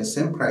also the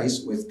same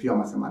price with Pure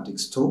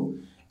Mathematics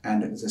 2.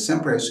 And the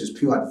same price is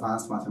Pure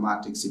Advanced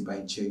Mathematics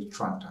by J.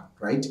 Tranter,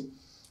 right?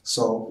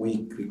 So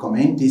we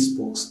recommend these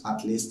books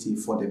at least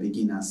for the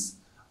beginners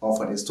or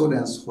for the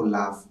students who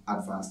love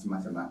advanced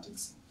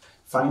mathematics.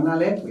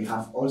 Finally, we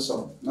have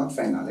also, not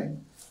finally,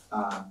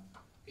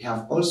 we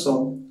have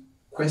also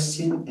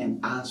question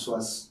and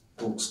answers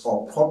books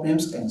or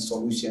problems and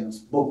solutions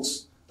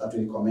books that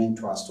we recommend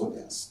to our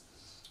students,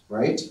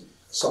 right?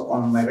 So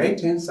on my right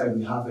hand side,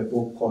 we have a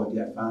book called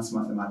The Advanced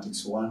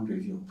Mathematics 1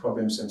 Review,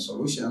 Problems and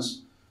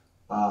Solutions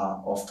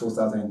of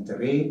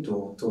 2003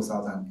 to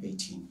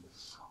 2018.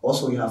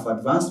 Also, we have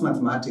Advanced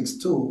Mathematics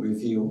 2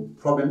 Review,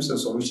 Problems and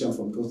Solutions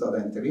from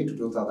 2003 to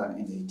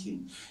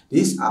 2018.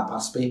 These are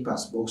past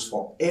papers books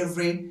for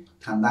every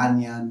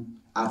Tanzanian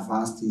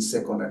advanced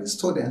secondary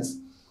students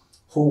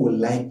who would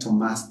like to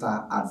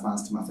master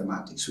advanced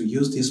mathematics. We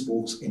use these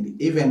books, and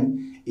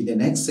even in the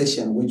next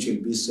session, which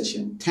will be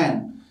session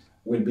 10,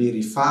 we'll be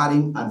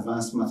referring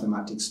Advanced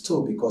Mathematics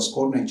 2 because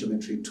Coordinate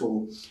Geometry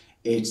 2,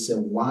 it's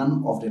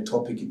one of the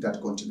topics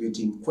that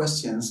contributing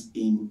questions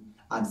in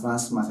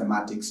Advanced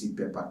Mathematics in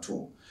paper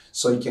 2.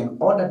 So you can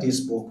order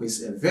this book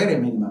with a very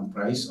minimum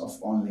price of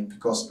only,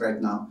 because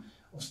right now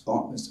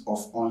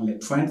of only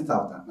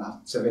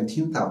 20,000,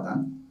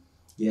 17,000.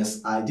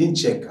 Yes, I didn't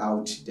check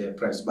out the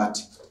price,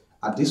 but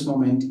at this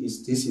moment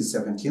this is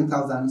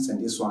 17,000,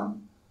 and this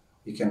one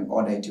you can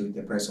order it with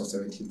the price of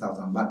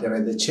 17,000. But there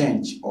is the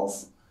change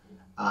of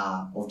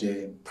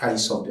the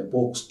price of the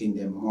books in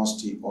the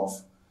most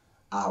of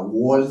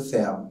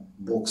wholesale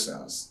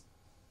booksellers.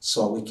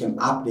 So we can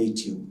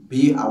update you.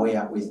 Be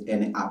aware with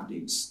any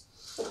updates.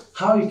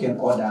 How you can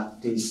order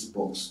these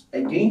books.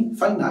 Again,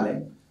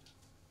 finally,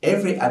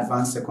 every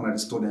advanced secondary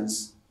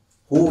students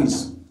who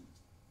is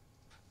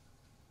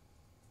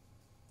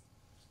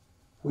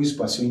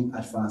pursuing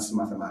advanced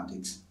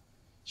mathematics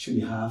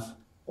should have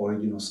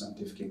original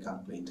scientific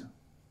calculator.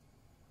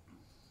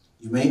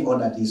 You may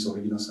order this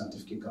original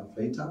scientific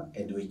calculator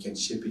and we can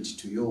ship it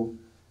to you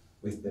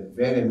with the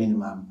very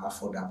minimum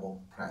affordable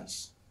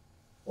price.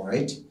 All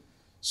right?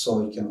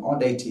 So you can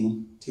order it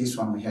in this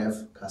one. We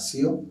have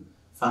Casio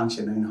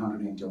function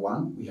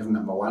 981. We have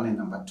number 1 and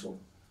number 2.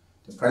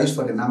 The price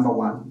for the number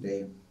 1,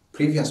 the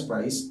previous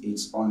price,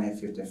 is only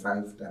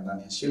 55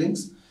 Tanzania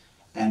shillings,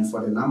 and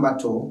for the number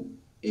 2,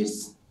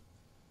 it's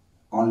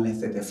only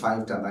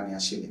 35 Tanzania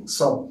shillings.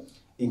 So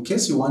in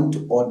case you want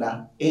to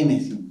order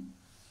anything,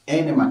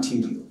 any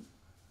material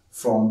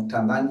from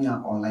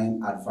Tanzania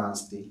Online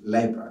Advanced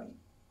Library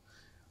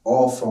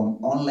or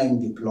from online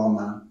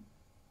diploma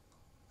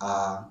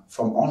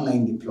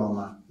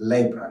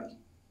library,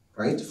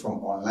 right?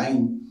 From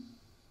online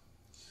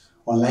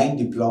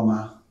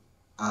diploma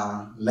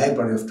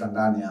library of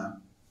Tanzania,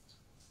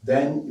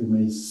 then you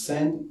may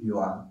send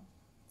your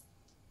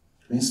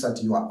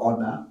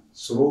order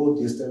through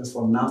this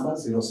telephone number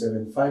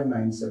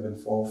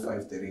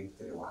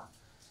 0759745331.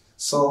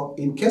 So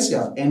in case you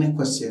have any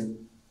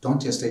question,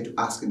 don't hesitate to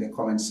ask in the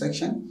comment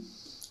section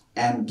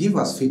and give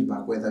us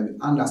feedback whether you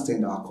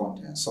understand our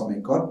content. So may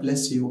God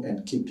bless you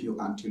and keep you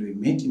until we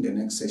meet in the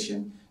next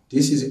session.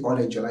 This is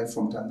OLENJOLAI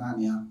from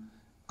Tanzania.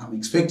 I'm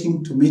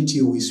expecting to meet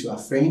you with your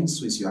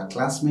friends, with your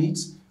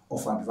classmates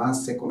of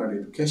advanced secondary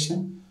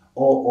education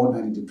or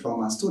ordinary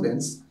diploma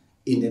students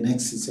in the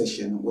next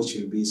session, which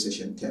will be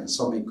session 10.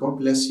 So may God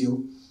bless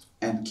you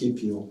and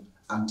keep you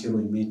until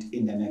we meet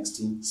in the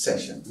next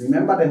session.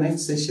 Remember, the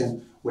next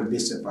session will be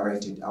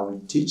separated. I will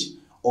teach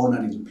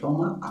ordinary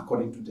diploma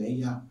according to the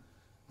year.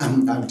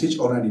 I'll teach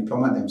ordinary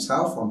diploma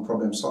themselves on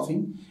problem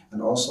solving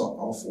and also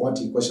of what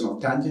the question of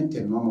tangent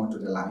and normal to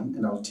the line.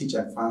 And I'll teach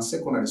advanced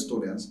secondary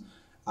students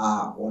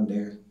on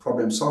the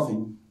problem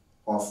solving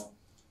of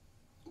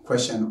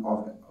question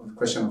of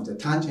the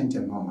tangent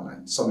and normal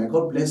line. So may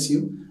God bless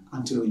you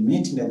until we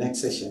meet in the next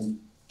session.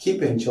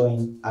 Keep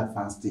enjoying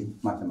advanced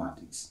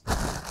mathematics.